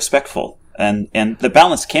ruthless but respectful, and the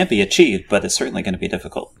balance can be achieved, but it's certainly going to be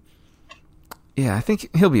difficult. Yeah, I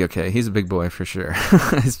think he'll be okay. He's a big boy for sure.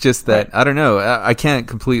 It's just that, right. I don't know. I can't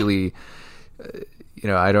completely,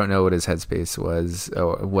 I don't know what his headspace was,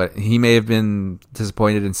 or what he may have been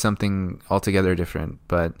disappointed in something altogether different.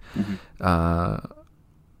 But I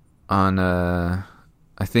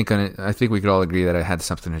think we could all agree that it had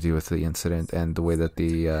something to do with the incident and the way that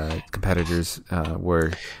the competitors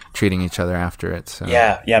were treating each other after it. So.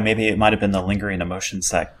 Yeah, maybe it might have been the lingering emotions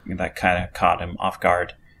that kind of caught him off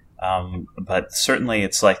guard. But certainly,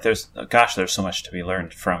 it's like there's so much to be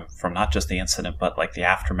learned from not just the incident, but like the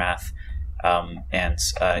aftermath. And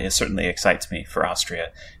it certainly excites me for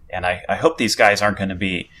Austria. And I hope these guys aren't going to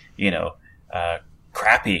be,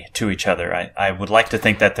 crappy to each other. I would like to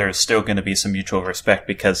think that there's still going to be some mutual respect,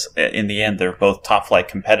 because in the end, they're both top flight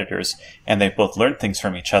competitors, and they've both learned things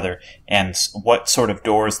from each other. And what sort of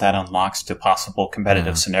doors that unlocks to possible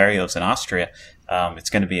competitive scenarios in Austria,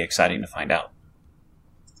 it's going to be exciting to find out.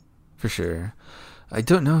 For sure. I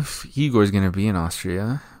don't know if Igor's going to be in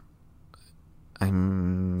Austria.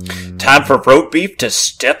 Time for road beef to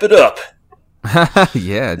step it up.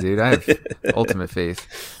 Yeah, dude. I have ultimate faith.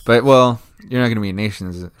 But, well, you're not going to be in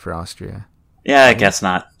Nations for Austria. Yeah, I guess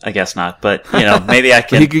not. But, maybe I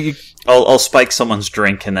can... I'll spike someone's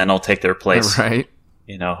drink and then I'll take their place. Right.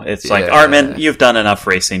 It's like, Armin, you've done enough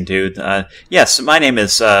racing, dude. Yes, my name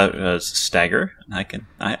is Stagger. I'm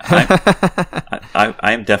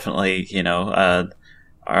definitely,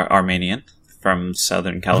 Armenian from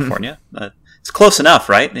Southern California. It's close enough,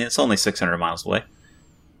 right? It's only 600 miles away.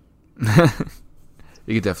 You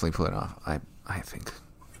could definitely pull it off, I think.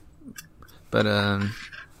 But,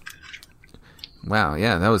 wow,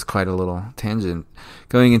 yeah, that was quite a little tangent.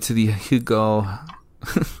 Going into the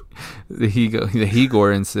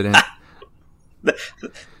Igor incident.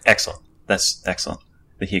 Excellent. That's excellent.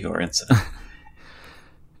 The Igor incident.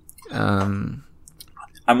 I'm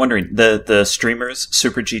wondering, the streamers,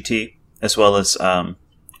 Super GT, as well as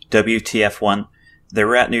WTF1, they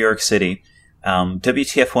were at New York City.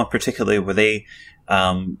 WTF1 particularly, were they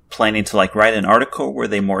planning to write an article? Or were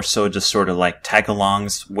they more so just sort of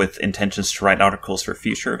tag-alongs with intentions to write articles for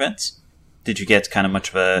future events? Did you get kind of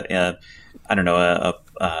much of a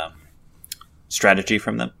strategy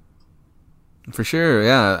from them? For sure,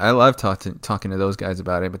 yeah. I love talking to those guys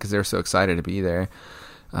about it because they're so excited to be there.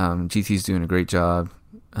 GT's doing a great job.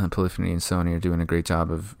 Polyphony and Sony are doing a great job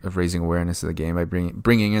of raising awareness of the game by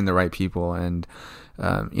bringing in the right people. And,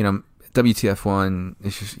 WTF1,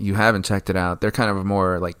 if you haven't checked it out, they're kind of a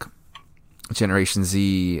more Generation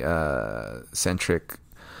Z centric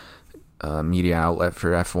media outlet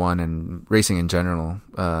for F1 and racing in general.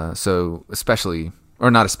 So especially,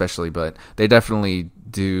 or not especially, but they definitely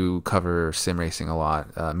do cover sim racing a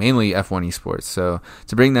lot, mainly F1 esports. So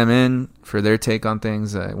to bring them in for their take on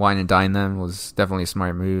things, wine and dine them, was definitely a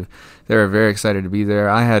smart move. They were very excited to be there.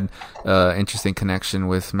 I had interesting connection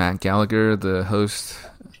with Matt Gallagher, the host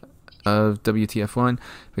of WTF1,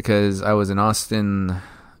 because I was in Austin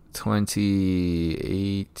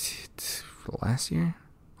 28 last year.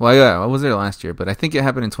 Well, yeah, I was there last year, but I think it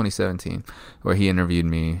happened in 2017 where he interviewed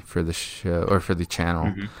me for the show or for the channel.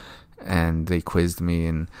 Mm-hmm. And they quizzed me,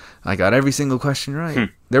 and I got every single question right.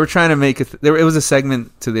 They were trying to make it. It was a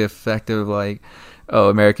segment to the effect of oh,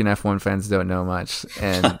 American F1 fans don't know much,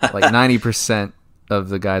 and like 90% of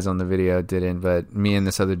the guys on the video didn't, but me and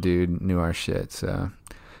this other dude knew our shit. So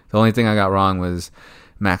the only thing I got wrong was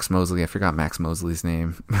Max Mosley. I forgot Max Mosley's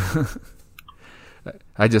name.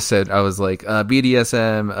 I just said, I was like,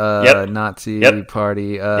 BDSM, Nazi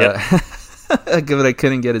party. But I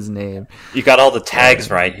couldn't get his name. You got all the tags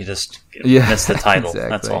right. You just missed the title. Exactly.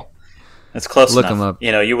 That's all. It's close enough. Look him up.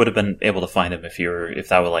 You would have been able to find him if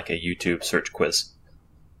that were like a YouTube search quiz.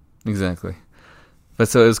 Exactly. But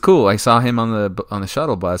so it was cool. I saw him on the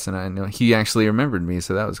shuttle bus, and I know he actually remembered me,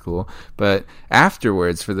 so that was cool. But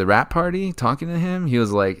afterwards, for the rap party, talking to him, he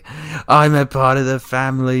was like, "I'm a part of the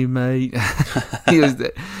family, mate." He was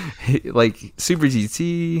like Super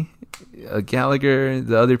GT, Gallagher,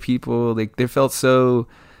 the other people. Like they felt so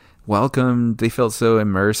welcomed. They felt so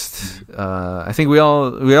immersed. I think we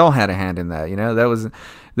all had a hand in that. That was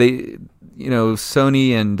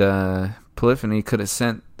Sony and Polyphony could have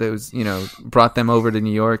sent those, brought them over to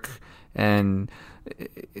New York, and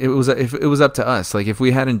it was up to us. Like if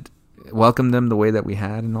we hadn't welcomed them the way that we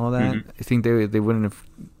had and all that, I think they wouldn't have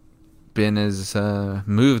been as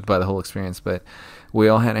moved by the whole experience. But we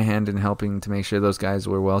all had a hand in helping to make sure those guys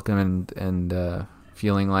were welcome and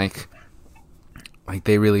feeling like we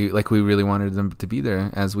really wanted them to be there,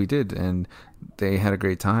 as we did, and they had a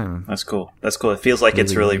great time. That's cool. It feels like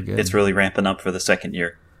it's really ramping up for the second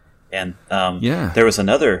year. And there was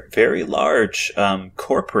another very large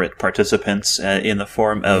corporate participants in the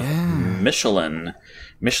form of Michelin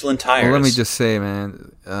tires. Well, let me just say,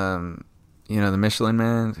 man, the Michelin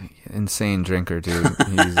man, insane drinker, dude.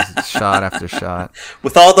 He's shot after shot.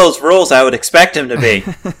 With all those rules, I would expect him to be.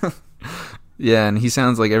 Yeah, and he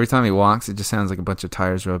sounds like every time he walks, it just sounds like a bunch of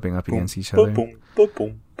tires rubbing up against each other. Boom, boom,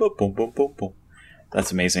 boom, boom, boom, boom, boom, boom.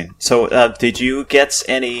 That's amazing. So, did you get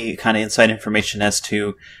any kind of inside information as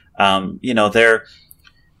to they've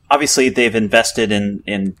invested in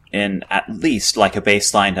at least like a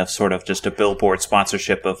baseline of sort of just a billboard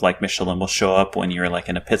sponsorship of like Michelin will show up when you're like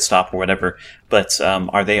in a pit stop or whatever. But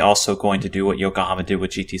are they also going to do what Yokohama did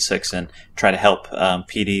with GT6 and try to help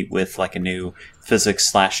PD with like a new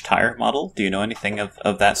physics/tire model? Do you know anything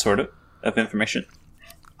of that sort of information?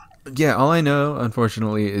 Yeah, all I know,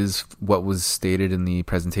 unfortunately, is what was stated in the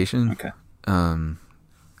presentation. Okay.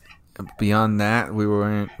 Beyond that, we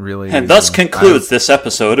weren't really... And thus concludes this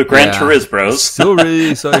episode of Gran Turismo. Still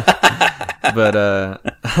really sorry. But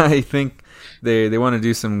I think they want to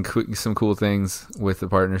do some cool things with the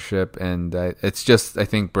partnership, and it's just, I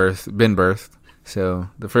think, been birthed. So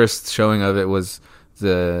the first showing of it was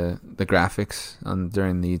the graphics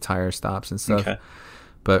during the tire stops and stuff. Okay.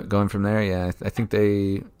 But going from there, I think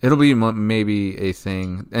it'll be maybe a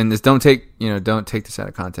thing. And just don't take this out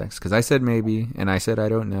of context, because I said maybe, and I said I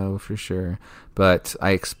don't know for sure. But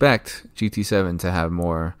I expect GT7 to have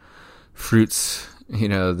more fruits,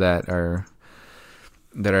 that are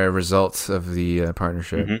results of the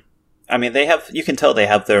partnership. Mm-hmm. I mean, you can tell they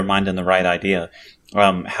have their mind in the right idea.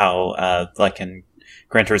 How like in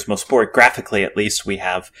Gran Turismo Sport, graphically at least, we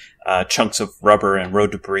have chunks of rubber and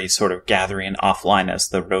road debris sort of gathering offline as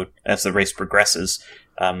the race progresses.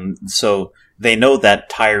 So they know that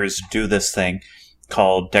tires do this thing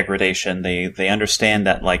called degradation. They understand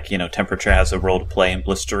that temperature has a role to play in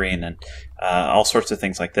blistering and all sorts of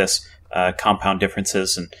things like this, compound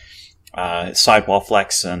differences and sidewall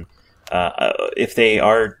flex. And if they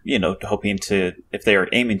are if they are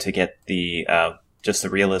aiming to get just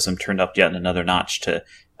the realism turned up yet another notch to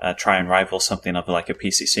try and rival something of like a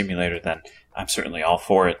PC simulator, then I'm certainly all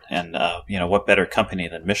for it. And, what better company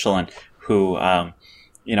than Michelin, who,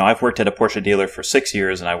 I've worked at a Porsche dealer for 6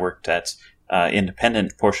 years, and I worked at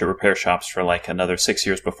independent Porsche repair shops for like another 6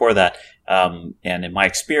 years before that. And in my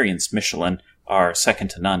experience, Michelin are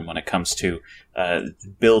second to none when it comes to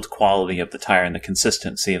build quality of the tire and the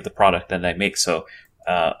consistency of the product that they make. So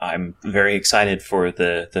I'm very excited for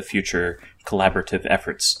the future collaborative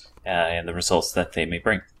efforts and the results that they may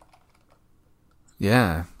bring.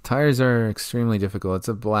 Yeah, tires are extremely difficult. It's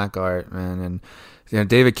a black art, man. And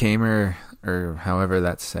David Kamer, or however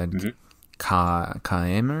that's said,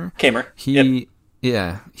 Kamer.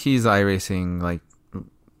 He's iRacing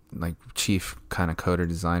like chief kind of coder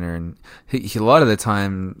designer, and he a lot of the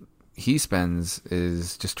time he spends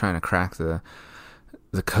is just trying to crack the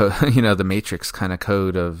code, the matrix kind of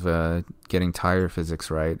code of getting tire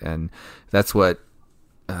physics right. And that's what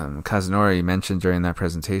Kazunori mentioned during that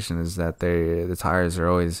presentation, is that the tires are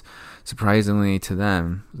always, surprisingly to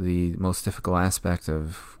them, the most difficult aspect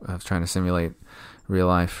of trying to simulate real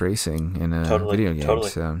life racing in a video game. Totally.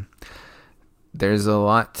 So there's a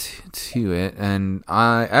lot to it, and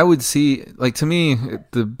I would see, like, to me,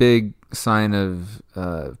 the big sign of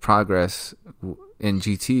progress in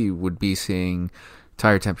GT would be seeing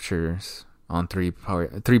tire temperatures on 3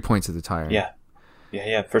 points of the tire.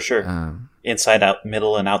 Yeah, for sure. Inside, out,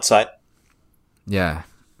 middle, and outside. Yeah,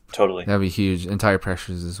 totally. That'd be huge, and tire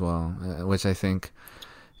pressures as well, which I think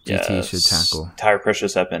GT should tackle. Tire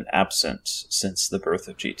pressures have been absent since the birth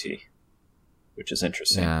of GT, which is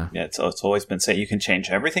interesting. Yeah, it's always been said you can change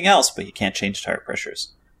everything else, but you can't change tire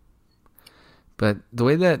pressures. But the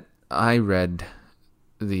way that I read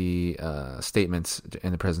the statements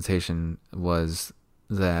in the presentation was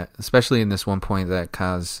that, especially in this one point that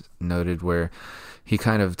Kaz noted, where he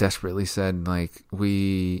kind of desperately said, like,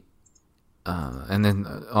 and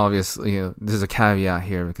then obviously, there's a caveat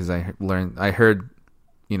here because I heard,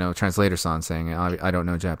 translator son saying, I don't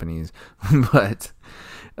know Japanese, but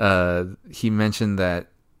he mentioned that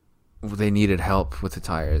they needed help with the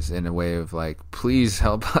tires in a way of like, please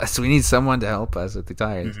help us. We need someone to help us with the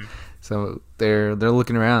tires. Mm-hmm. So they're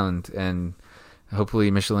looking around, and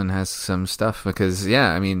hopefully Michelin has some stuff because,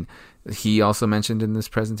 he also mentioned in this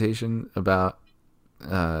presentation about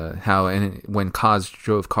how when Kaz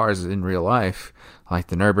drove cars in real life, like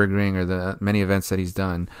the Nürburgring or the many events that he's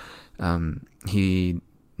done, he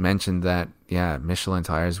mentioned that Michelin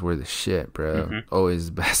tires were the shit, bro. Mm-hmm. Always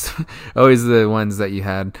the best. Always the ones that you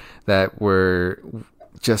had that were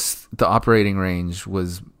just, the operating range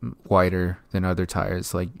was wider than other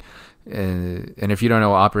tires. Like, and if you don't know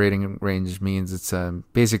what operating range means, it's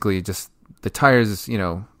basically just the tires,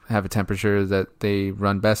 have a temperature that they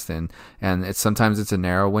run best in, and sometimes it's a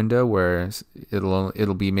narrow window where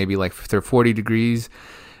it'll be maybe like if they're 40 degrees,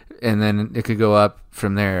 and then it could go up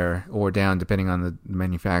from there or down depending on the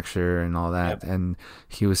manufacturer and all that. Yep. And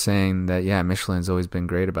he was saying that Michelin's always been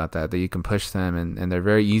great about that you can push them, and they're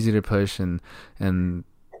very easy to push, and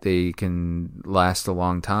they can last a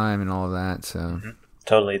long time and all of that. So mm-hmm.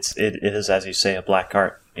 Totally, it is, as you say, a black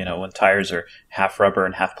art. When tires are half rubber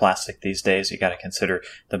and half plastic these days, you got to consider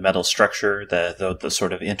the metal structure, the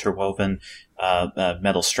sort of interwoven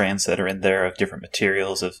metal strands that are in there of different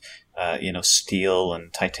materials of steel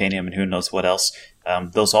and titanium and who knows what else.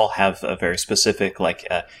 Those all have a very specific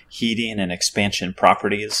heating and expansion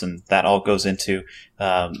properties, and that all goes into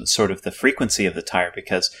sort of the frequency of the tire,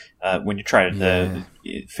 because when you try to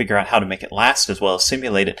figure out how to make it last as well as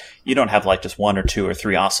simulate it, you don't have like just 1 or 2 or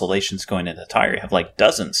 3 oscillations going in the tire. You have like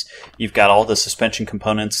dozens. You've got all the suspension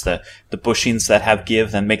components, the bushings that have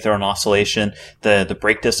give and make their own oscillation, the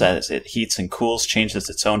brake disc as it heats and cools changes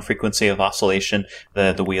its own frequency of oscillation,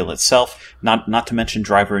 the wheel itself, not to mention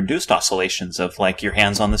driver induced oscillations of like your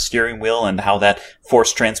hands on the steering wheel and how that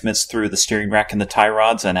force transmits through the steering rack and the tie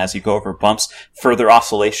rods, and as you go over bumps, further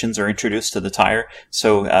oscillations are introduced to the tire.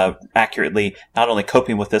 So accurately not only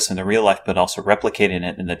coping with this in the real life but also replicating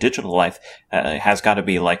it in the digital life has got to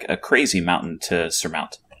be like a crazy mountain to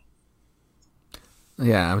surmount.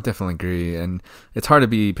 Yeah, I would definitely agree, and it's hard to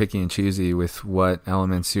be picky and choosy with what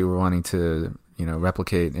elements you were wanting to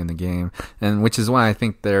replicate in the game, and which is why I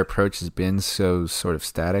think their approach has been so sort of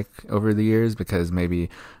static over the years, because maybe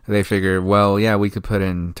they figure, well, we could put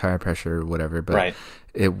in tire pressure or whatever, but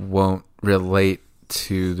it won't relate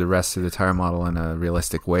to the rest of the tire model in a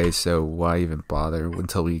realistic way, so why even bother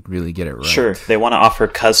until we really get it right? Sure, they want to offer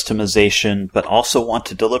customization but also want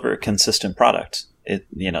to deliver a consistent product.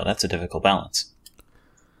 That's a difficult balance.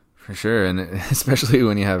 For sure, and especially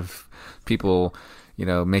when you have people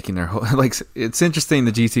making their whole, like, it's interesting,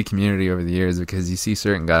 the GT community over the years, because you see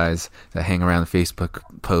certain guys that hang around the Facebook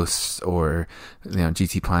posts or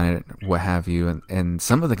GT Planet, what have you, and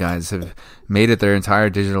some of the guys have made it their entire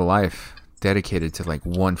digital life dedicated to like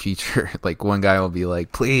one feature. Like one guy will be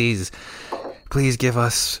like, please give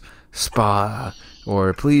us Spa,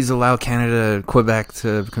 or please allow Canada, Quebec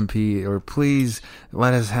to compete, or please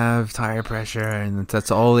let us have tire pressure, and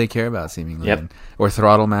that's all they care about seemingly. Yep. Or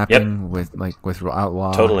throttle mapping with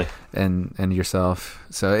Outlaw, totally, and yourself.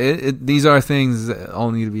 So these are things that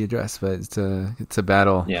all need to be addressed, but it's a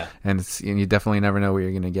battle, and you definitely never know what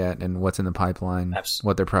you're going to get and what's in the pipeline,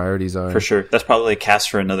 what their priorities are. For sure, that's probably a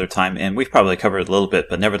cast for another time, and we've probably covered a little bit,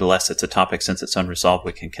 but nevertheless, it's a topic, since it's unresolved,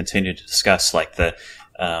 we can continue to discuss like the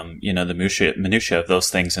minutia of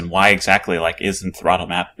those things, and why exactly isn't throttle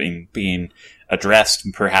mapping being addressed.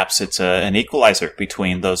 Perhaps it's an equalizer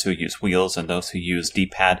between those who use wheels and those who use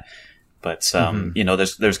D-pad. But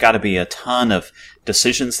there's got to be a ton of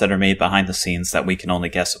decisions that are made behind the scenes that we can only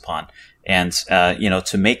guess upon. And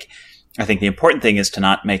to make, I think the important thing is to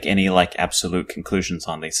not make any absolute conclusions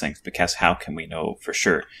on these things, because how can we know for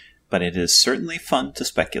sure? But it is certainly fun to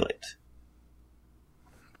speculate.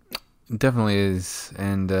 It definitely is,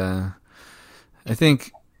 and I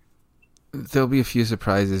think there'll be a few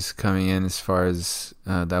surprises coming in as far as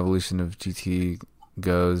the evolution of GT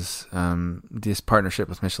goes. This partnership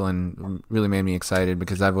with Michelin really made me excited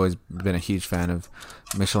because I've always been a huge fan of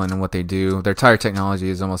Michelin and what they do. Their tire technology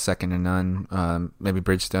is almost second to none. Maybe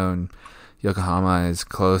Bridgestone, Yokohama is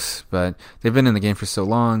close, but they've been in the game for so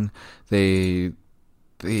long. They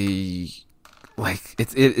like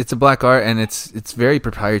it's a black art, and it's very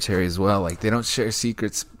proprietary as well. Like they don't share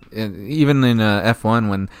secrets. And even in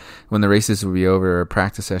F1, when the races would be over or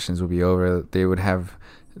practice sessions would be over, they would have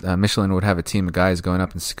Michelin would have a team of guys going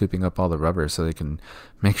up and scooping up all the rubber so they can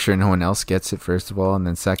make sure no one else gets it, first of all, and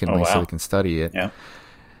then secondly, so they can study it. Yeah.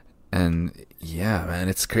 And yeah, man,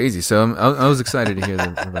 it's crazy. So I was excited to hear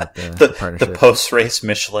about the partnership. The post-race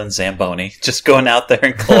Michelin Zamboni, just going out there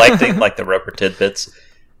and collecting like the rubber tidbits.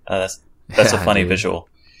 That's a funny visual.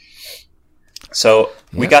 So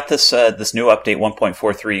we got this new update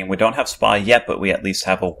 1.43, and we don't have Spa yet, but we at least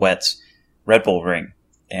have a wet Red Bull Ring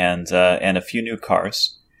and a few new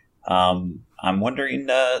cars. I'm wondering.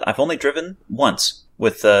 I've only driven once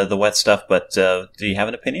with the wet stuff, but do you have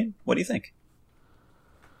an opinion? What do you think?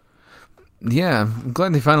 Yeah, I'm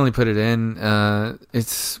glad they finally put it in.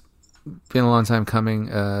 It's been a long time coming,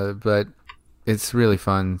 but it's really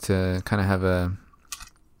fun to kind of have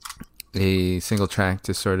a single track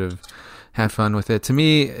to sort of have fun with it. To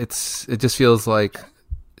me, it just feels like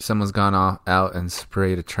someone's gone out and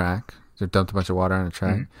sprayed a track. They dumped a bunch of water on a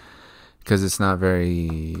track because it's not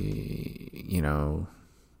very,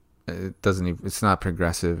 it's not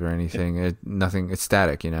progressive or anything. It's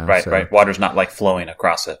static, Right, so. Right. Water's not like flowing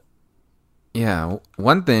across it. Yeah,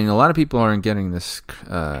 one thing, a lot of people aren't getting this,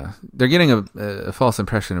 they're getting a false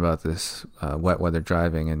impression about this wet weather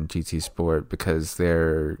driving in GT Sport because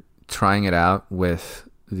they're trying it out with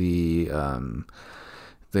the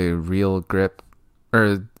real grip,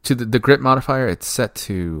 or to the grip modifier. It's set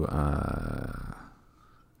to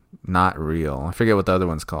not real. I forget what the other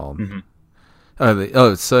one's called.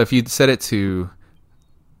 Mm-hmm. So if you set it to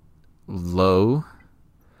low,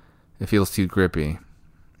 it feels too grippy.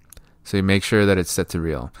 So you make sure that it's set to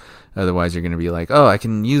real. Otherwise, you're going to be like, oh, I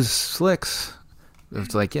can use slicks.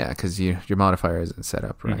 It's like, yeah, because your modifier isn't set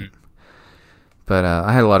up right. Mm-hmm. But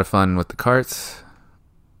I had a lot of fun with the karts,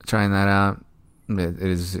 trying that out. It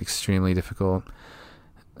is extremely difficult.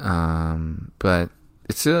 But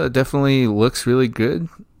it definitely looks really good,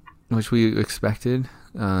 which we expected.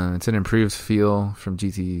 It's an improved feel from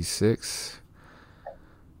GT6.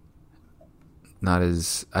 Not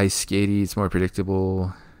as ice skatey. It's more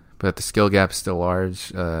predictable. But the skill gap is still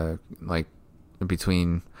large, like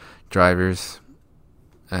between drivers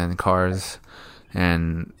and cars,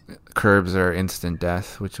 and curbs are instant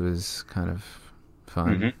death, which was kind of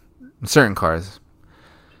fun. Mm-hmm. Certain cars.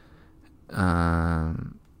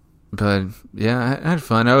 But yeah, I had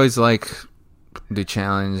fun. I always like the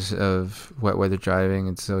challenge of wet weather driving.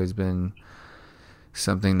 It's always been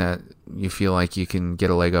something that you feel like you can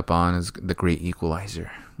get a leg up on, is the great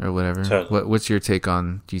equalizer. Or whatever. Totally. What's your take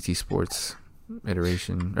on GT Sports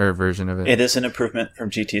iteration or version of it? It is an improvement from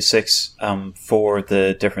GT6 for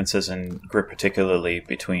the differences in grip, particularly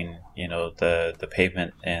between the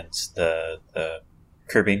pavement and the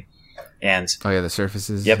curbing. And the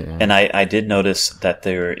surfaces. Yep. Yeah. And I did notice that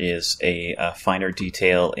there is a finer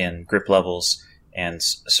detail in grip levels and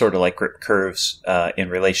sort of like grip curves in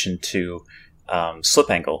relation to slip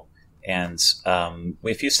angle. And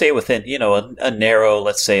if you stay within, a narrow,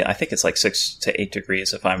 let's say, I think it's like 6 to 8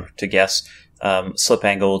 degrees, if I'm to guess, slip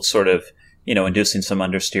angle, sort of, inducing some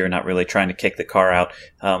understeer, not really trying to kick the car out,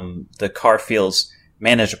 the car feels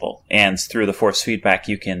manageable. And through the force feedback,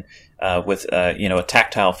 you can, with a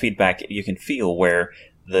tactile feedback, you can feel where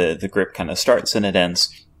the grip kind of starts and it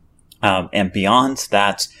ends. And beyond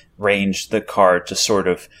that range, the car just sort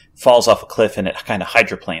of falls off a cliff and it kind of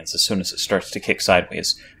hydroplanes as soon as it starts to kick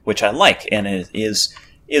sideways, which I like. And it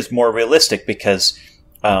is more realistic because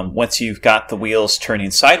once you've got the wheels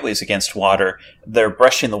turning sideways against water, they're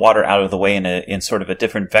brushing the water out of the way in sort of a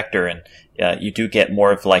different vector. And you do get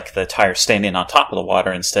more of like the tire standing on top of the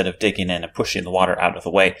water instead of digging in and pushing the water out of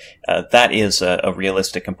the way. That is a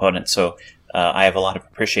realistic component. So I have a lot of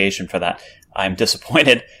appreciation for that. I'm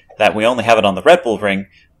disappointed that we only have it on the Red Bull Ring,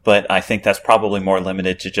 but I think that's probably more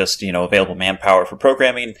limited to just, available manpower for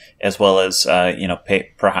programming, as well as,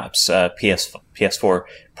 perhaps PS4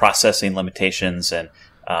 processing limitations and,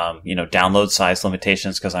 download size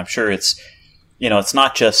limitations, because I'm sure it's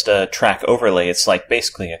not just a track overlay. It's like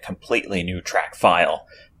basically a completely new track file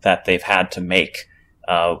that they've had to make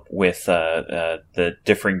with the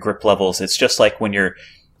differing grip levels. It's just like when you're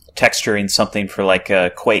texturing something for like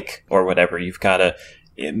a Quake or whatever, you've got to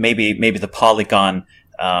maybe the polygon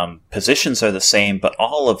positions are the same, but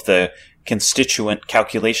all of the constituent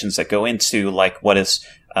calculations that go into like what is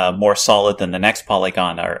more solid than the next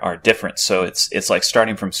polygon are different. So it's like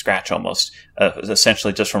starting from scratch almost,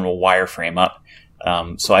 essentially just from a wireframe up.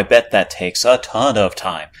 So I bet that takes a ton of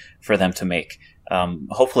time for them to make.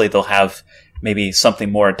 Hopefully they'll have maybe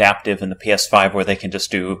something more adaptive in the PS5 where they can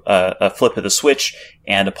just do a flip of the switch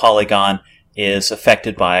and a polygon is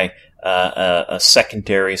affected by a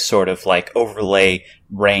secondary sort of like overlay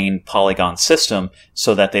rain polygon system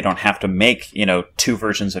so that they don't have to make, two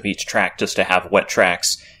versions of each track just to have wet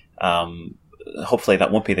tracks. Hopefully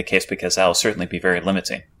that won't be the case because that'll certainly be very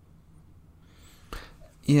limiting.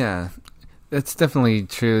 Yeah, that's definitely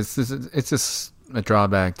true. It's just a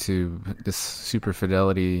drawback to this super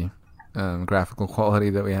fidelity graphical quality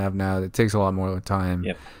that we have now. It takes a lot more time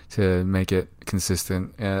to make it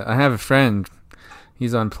consistent. I have a friend.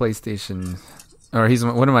 He's on PlayStation, or he's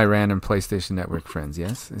one of my random PlayStation Network friends,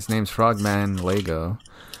 yes? His name's Frogman Lego.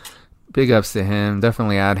 Big ups to him.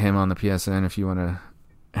 Definitely add him on the PSN if you want to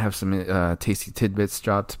have some tasty tidbits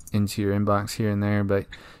dropped into your inbox here and there. But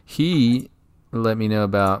he let me know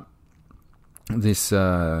about this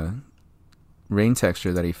rain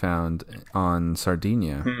texture that he found on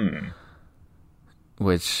Sardinia,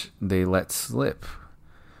 which they let slip.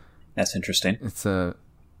 That's interesting. It's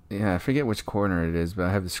I forget which corner it is, but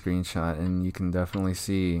I have the screenshot, and you can definitely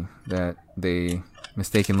see that they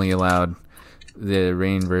mistakenly allowed the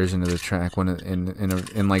rain version of the track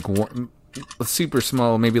in like a super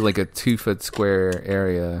small, maybe like a 2-foot square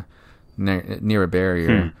area near a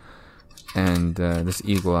barrier, and this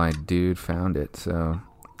eagle-eyed dude found it. So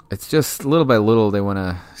it's just little by little they want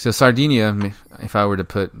to. So Sardinia, if I were to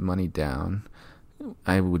put money down,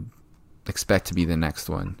 I would expect to be the next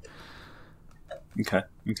one. Okay.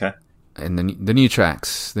 And the newer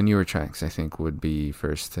tracks, I think, would be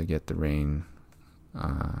first to get the rain.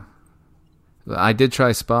 I did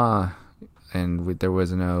try Spa, and there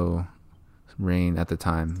was no rain at the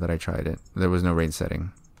time that I tried it. There was no rain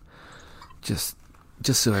setting. Just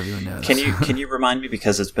so everyone knows. Can you remind me,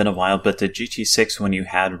 because it's been a while, but the GT6, when you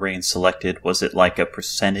had rain selected, was it like a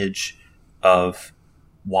percentage of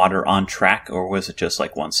water on track, or was it just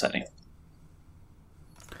like one setting?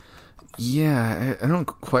 Yeah, I don't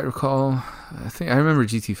quite recall. I remember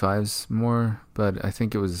GT5s more, but I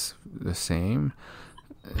think it was the same.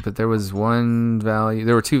 But there was one value.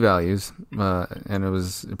 There were two values, and it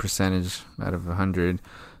was a percentage out of 100.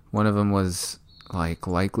 One of them was like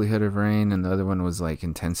likelihood of rain, and the other one was like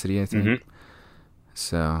intensity, I think.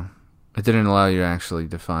 So it didn't allow you to actually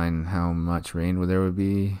define how much rain there would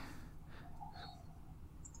be.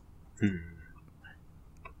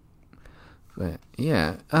 But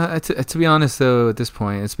yeah, to be honest though, at this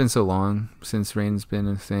point, it's been so long since rain's been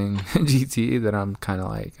a thing in GT that I'm kind of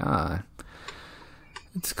like,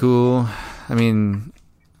 it's cool. I mean,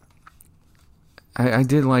 I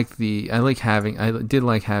did like having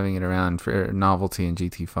it around for novelty in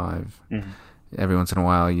GT5. Every once in a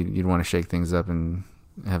while, you'd want to shake things up and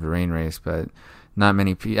have a rain race, but not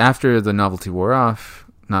many after the novelty wore off,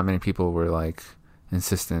 not many people were like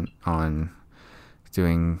insistent on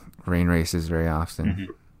doing rain races very often.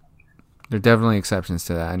 There are definitely exceptions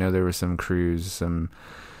to that. I know there were some crews, some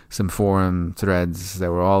forum threads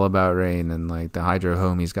that were all about rain, and like the Hydro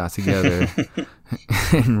homies got together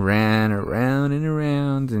and ran around and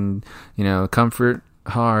around, and comfort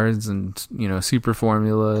hards and super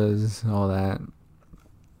formulas, all that.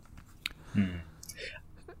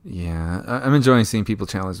 Yeah, I'm enjoying seeing people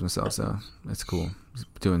challenge themselves, so that's cool.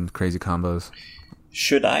 Doing crazy combos.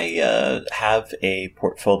 Should I have a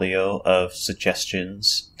portfolio of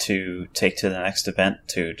suggestions to take to the next event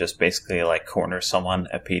to just basically like corner someone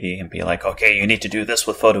at PD and be like, okay, you need to do this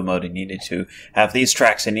with photo mode, and you need to have these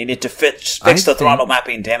tracks, and you need to fix the throttle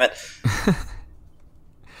mapping, damn it.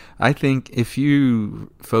 I think if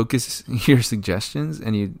you focus your suggestions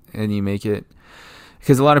and you make it,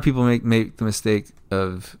 because a lot of people make the mistake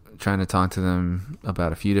of trying to talk to them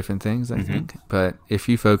about a few different things, I think. But if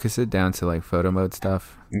you focus it down to like photo mode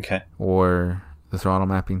stuff, or the throttle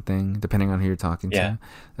mapping thing, depending on who you're talking to,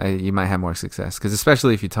 you might have more success. Because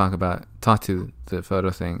especially if you talk to the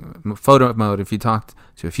photo mode, if you talk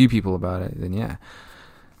to a few people about it, then yeah.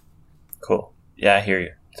 Cool. Yeah, I hear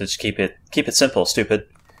you. Just keep it simple, stupid,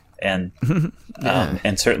 and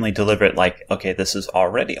and certainly deliver it like, okay, this is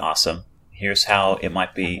already awesome. Here's how it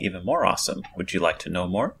might be even more awesome. Would you like to know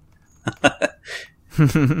more?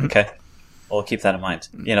 Okay. Well, we'll keep that in mind.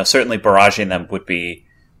 Certainly barraging them would be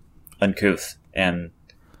uncouth and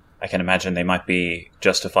I can imagine they might be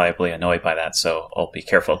justifiably annoyed by that, so I'll be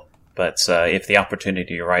careful. But if the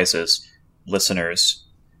opportunity arises, listeners,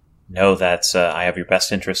 know that I have your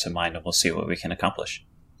best interests in mind, and we'll see what we can accomplish.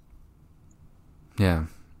 Yeah,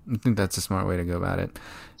 I think that's a smart way to go about it.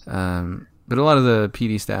 But a lot of the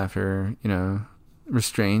PD staff are,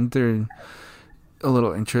 restrained. They're a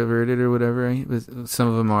little introverted or whatever. Some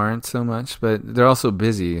of them aren't so much, but they're also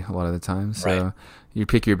busy a lot of the time. So Right. You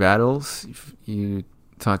pick your battles. You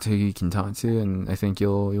talk to who you can talk to, and I think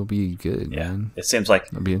you'll be good. Yeah, Man. it seems like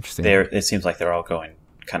It'll be interesting. it seems like they're all going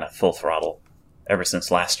kind of full throttle ever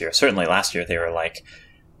since last year. Certainly last year they were like,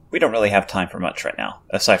 we don't really have time for much right now,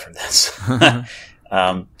 aside from this.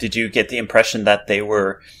 Did you get the impression that they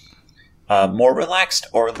were more relaxed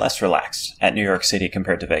or less relaxed at New York City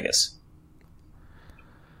compared to Vegas?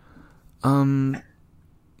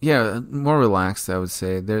 Yeah, more relaxed, I would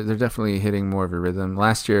say. They're definitely hitting more of a rhythm.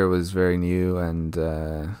 Last year was very new, and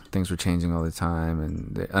things were changing all the time,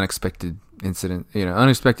 and the unexpected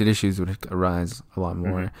issues would arise a lot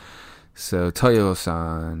more. Mm-hmm. So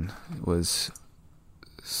Toyo-san was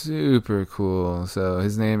super cool. So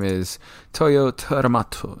his name is Toyo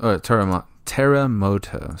Teramoto.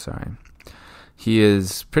 Sorry, he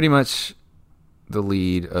is pretty much the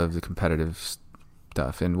lead of the competitive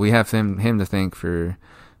stuff, and we have him to thank for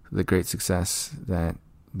the great success that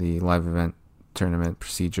the live event tournament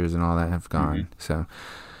procedures and all that have gone. Mm-hmm. So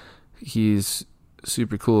he's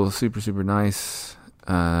super cool, super nice,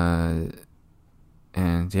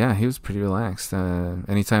 and yeah, he was pretty relaxed.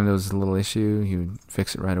 Anytime there was a little issue, he would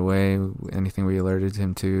fix it right away. Anything we alerted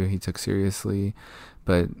him to, he took seriously.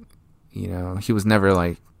 But he was never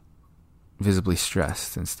like visibly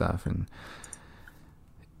stressed and stuff. And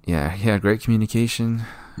yeah, he had great communication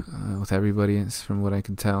with everybody, from what I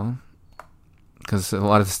could tell. Because a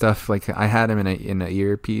lot of the stuff, like I had him in a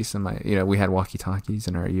earpiece, and we had walkie-talkies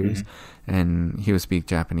in our ears, Mm-hmm. and he would speak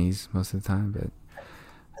Japanese most of the time. But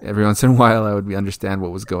every once in a while, I would understand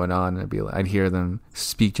what was going on, and I'd hear them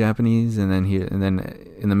speak Japanese, and then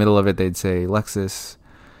in the middle of it, they'd say Lexus,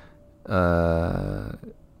 and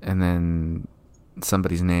then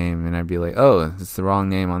somebody's name, and I'd be like, oh, it's the wrong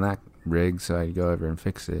name on that rig, so I'd go over and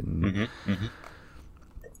fix it. And Mm-hmm. Mm-hmm.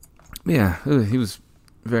 yeah, he was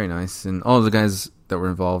very nice, and all of the guys that were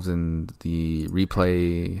involved in the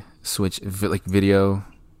replay video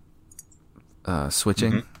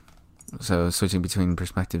switching, so switching between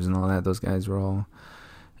perspectives and all that, those guys were all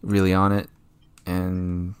really on it,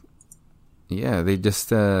 and yeah, they just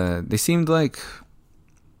they seemed like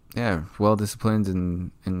well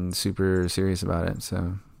disciplined and super serious about it.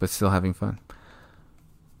 So, but still having fun.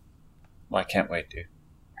 Well, I can't wait, dude.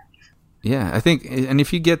 Yeah, I think, and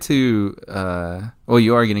if you get to, you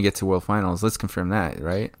are going to get to World Finals. Let's confirm that,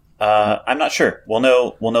 right? I'm not sure. We'll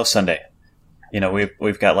know Sunday.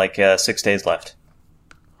 We've got like 6 days left.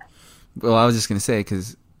 Well, I was just going to say,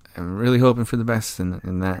 because I'm really hoping for the best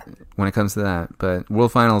in that when it comes to that. But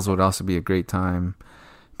World Finals would also be a great time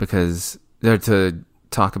because they're to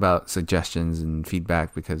talk about suggestions and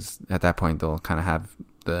feedback, because at that point they'll kind of have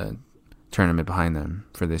the tournament behind them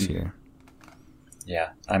for this year. Yeah,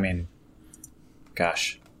 I mean,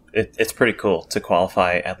 gosh, it's pretty cool to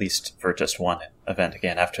qualify at least for just one event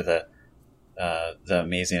again after the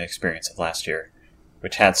amazing experience of last year,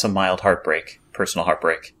 which had some mild personal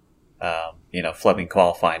heartbreak. Flubbing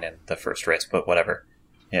qualifying in the first race, but whatever.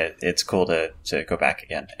 Yeah, it's cool to go back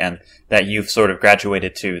again, and that you've sort of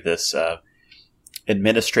graduated to this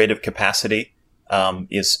administrative capacity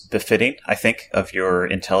is befitting, I think, of your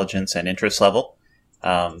intelligence and interest level.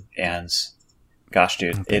 And gosh,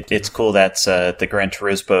 dude, it's cool that the Gran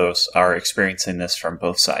Turismos are experiencing this from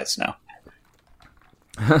both sides now.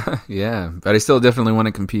 Yeah, but I still definitely want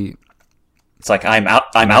to compete. It's like I'm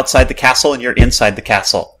outside the castle and you're inside the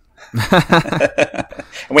castle. And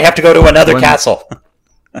we have to go to another castle.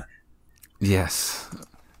 Yes.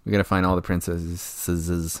 We got to find all the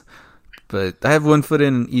princesses. But I have one foot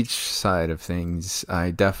in each side of things.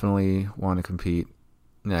 I definitely want to compete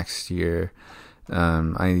next year.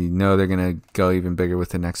 I know they're going to go even bigger with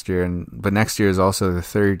the next year, but next year is also the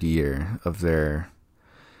third year of their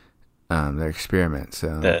experiment.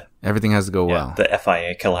 So everything has to go well. The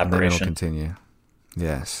FIA collaboration. And then it'll continue.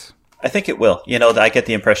 Yes. I think it will. I get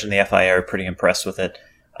the impression the FIA are pretty impressed with it.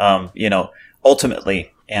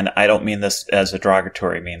 Ultimately, and I don't mean this as a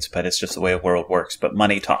derogatory means, but it's just the way the world works, but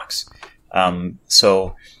money talks.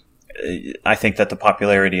 So I think that the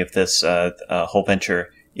popularity of this whole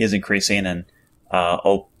venture is increasing, and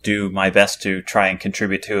I'll do my best to try and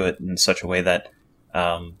contribute to it in such a way that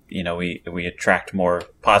we attract more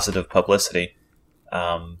positive publicity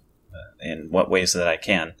in what ways that I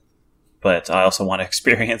can. but I also want to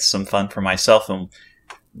experience some fun for myself. And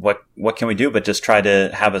what can we do but just try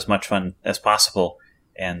to have as much fun as possible?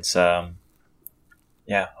 And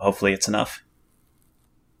hopefully it's enough.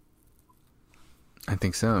 I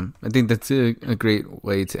think so. I think that's a great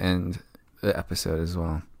way to end the episode as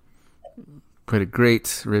well. Put a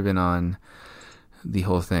great ribbon on the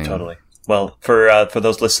whole thing. Totally. Well, for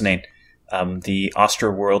those listening, the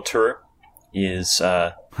Austria World Tour is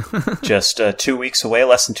just 2 weeks away,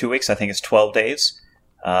 less than 2 weeks. I think it's 12 days.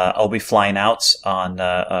 I'll be flying out on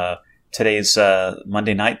today's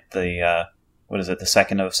Monday night, the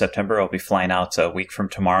 2nd of September. I'll be flying out a week from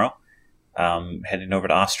tomorrow, heading over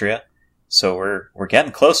to Austria. So we're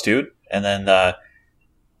getting close, dude. And then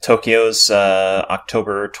Tokyo's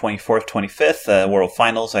October 24th, 25th. World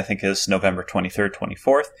Finals, I think, is November 23rd,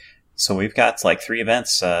 24th. So we've got like 3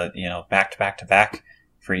 events, back to back to back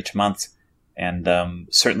for each month. And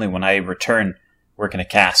certainly when I return, we're going to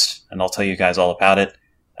cast, and I'll tell you guys all about it.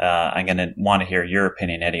 I'm going to want to hear your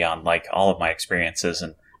opinion, Eddie, on like all of my experiences.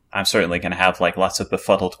 And I'm certainly going to have like lots of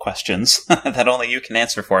befuddled questions that only you can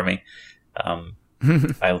answer for me.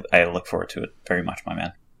 I look forward to it very much, my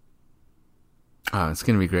man. Oh, it's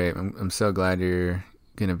going to be great. I'm so glad you're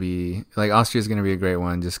going to be, like, Austria's going to be a great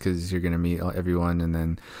one just because you're going to meet everyone, and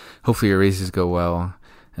then hopefully your races go well,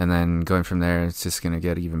 and then going from there, it's just going to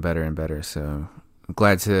get even better and better. So I'm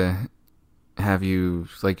glad to have you,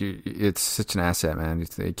 like, it's such an asset, man.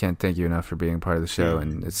 I can't thank you enough for being part of the show,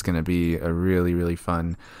 and it's going to be a really, really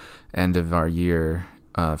fun end of our year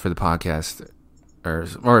for the podcast. Or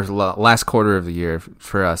last quarter of the year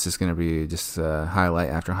for us is going to be just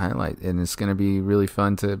highlight after highlight, and it's going to be really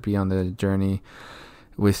fun to be on the journey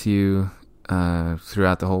with you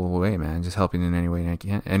throughout the whole way, man. Just helping in any way I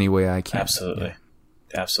can. Absolutely,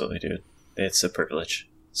 absolutely, dude. It's a privilege.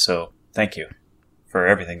 So thank you for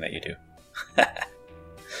everything that you do.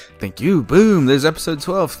 Thank you. Boom. There's episode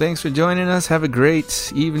 12. Thanks for joining us. Have a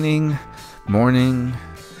great evening, morning,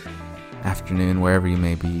 afternoon, wherever you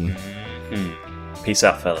may be. Peace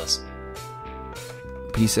out, fellas.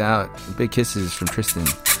 Peace out. Big kisses from Tristan.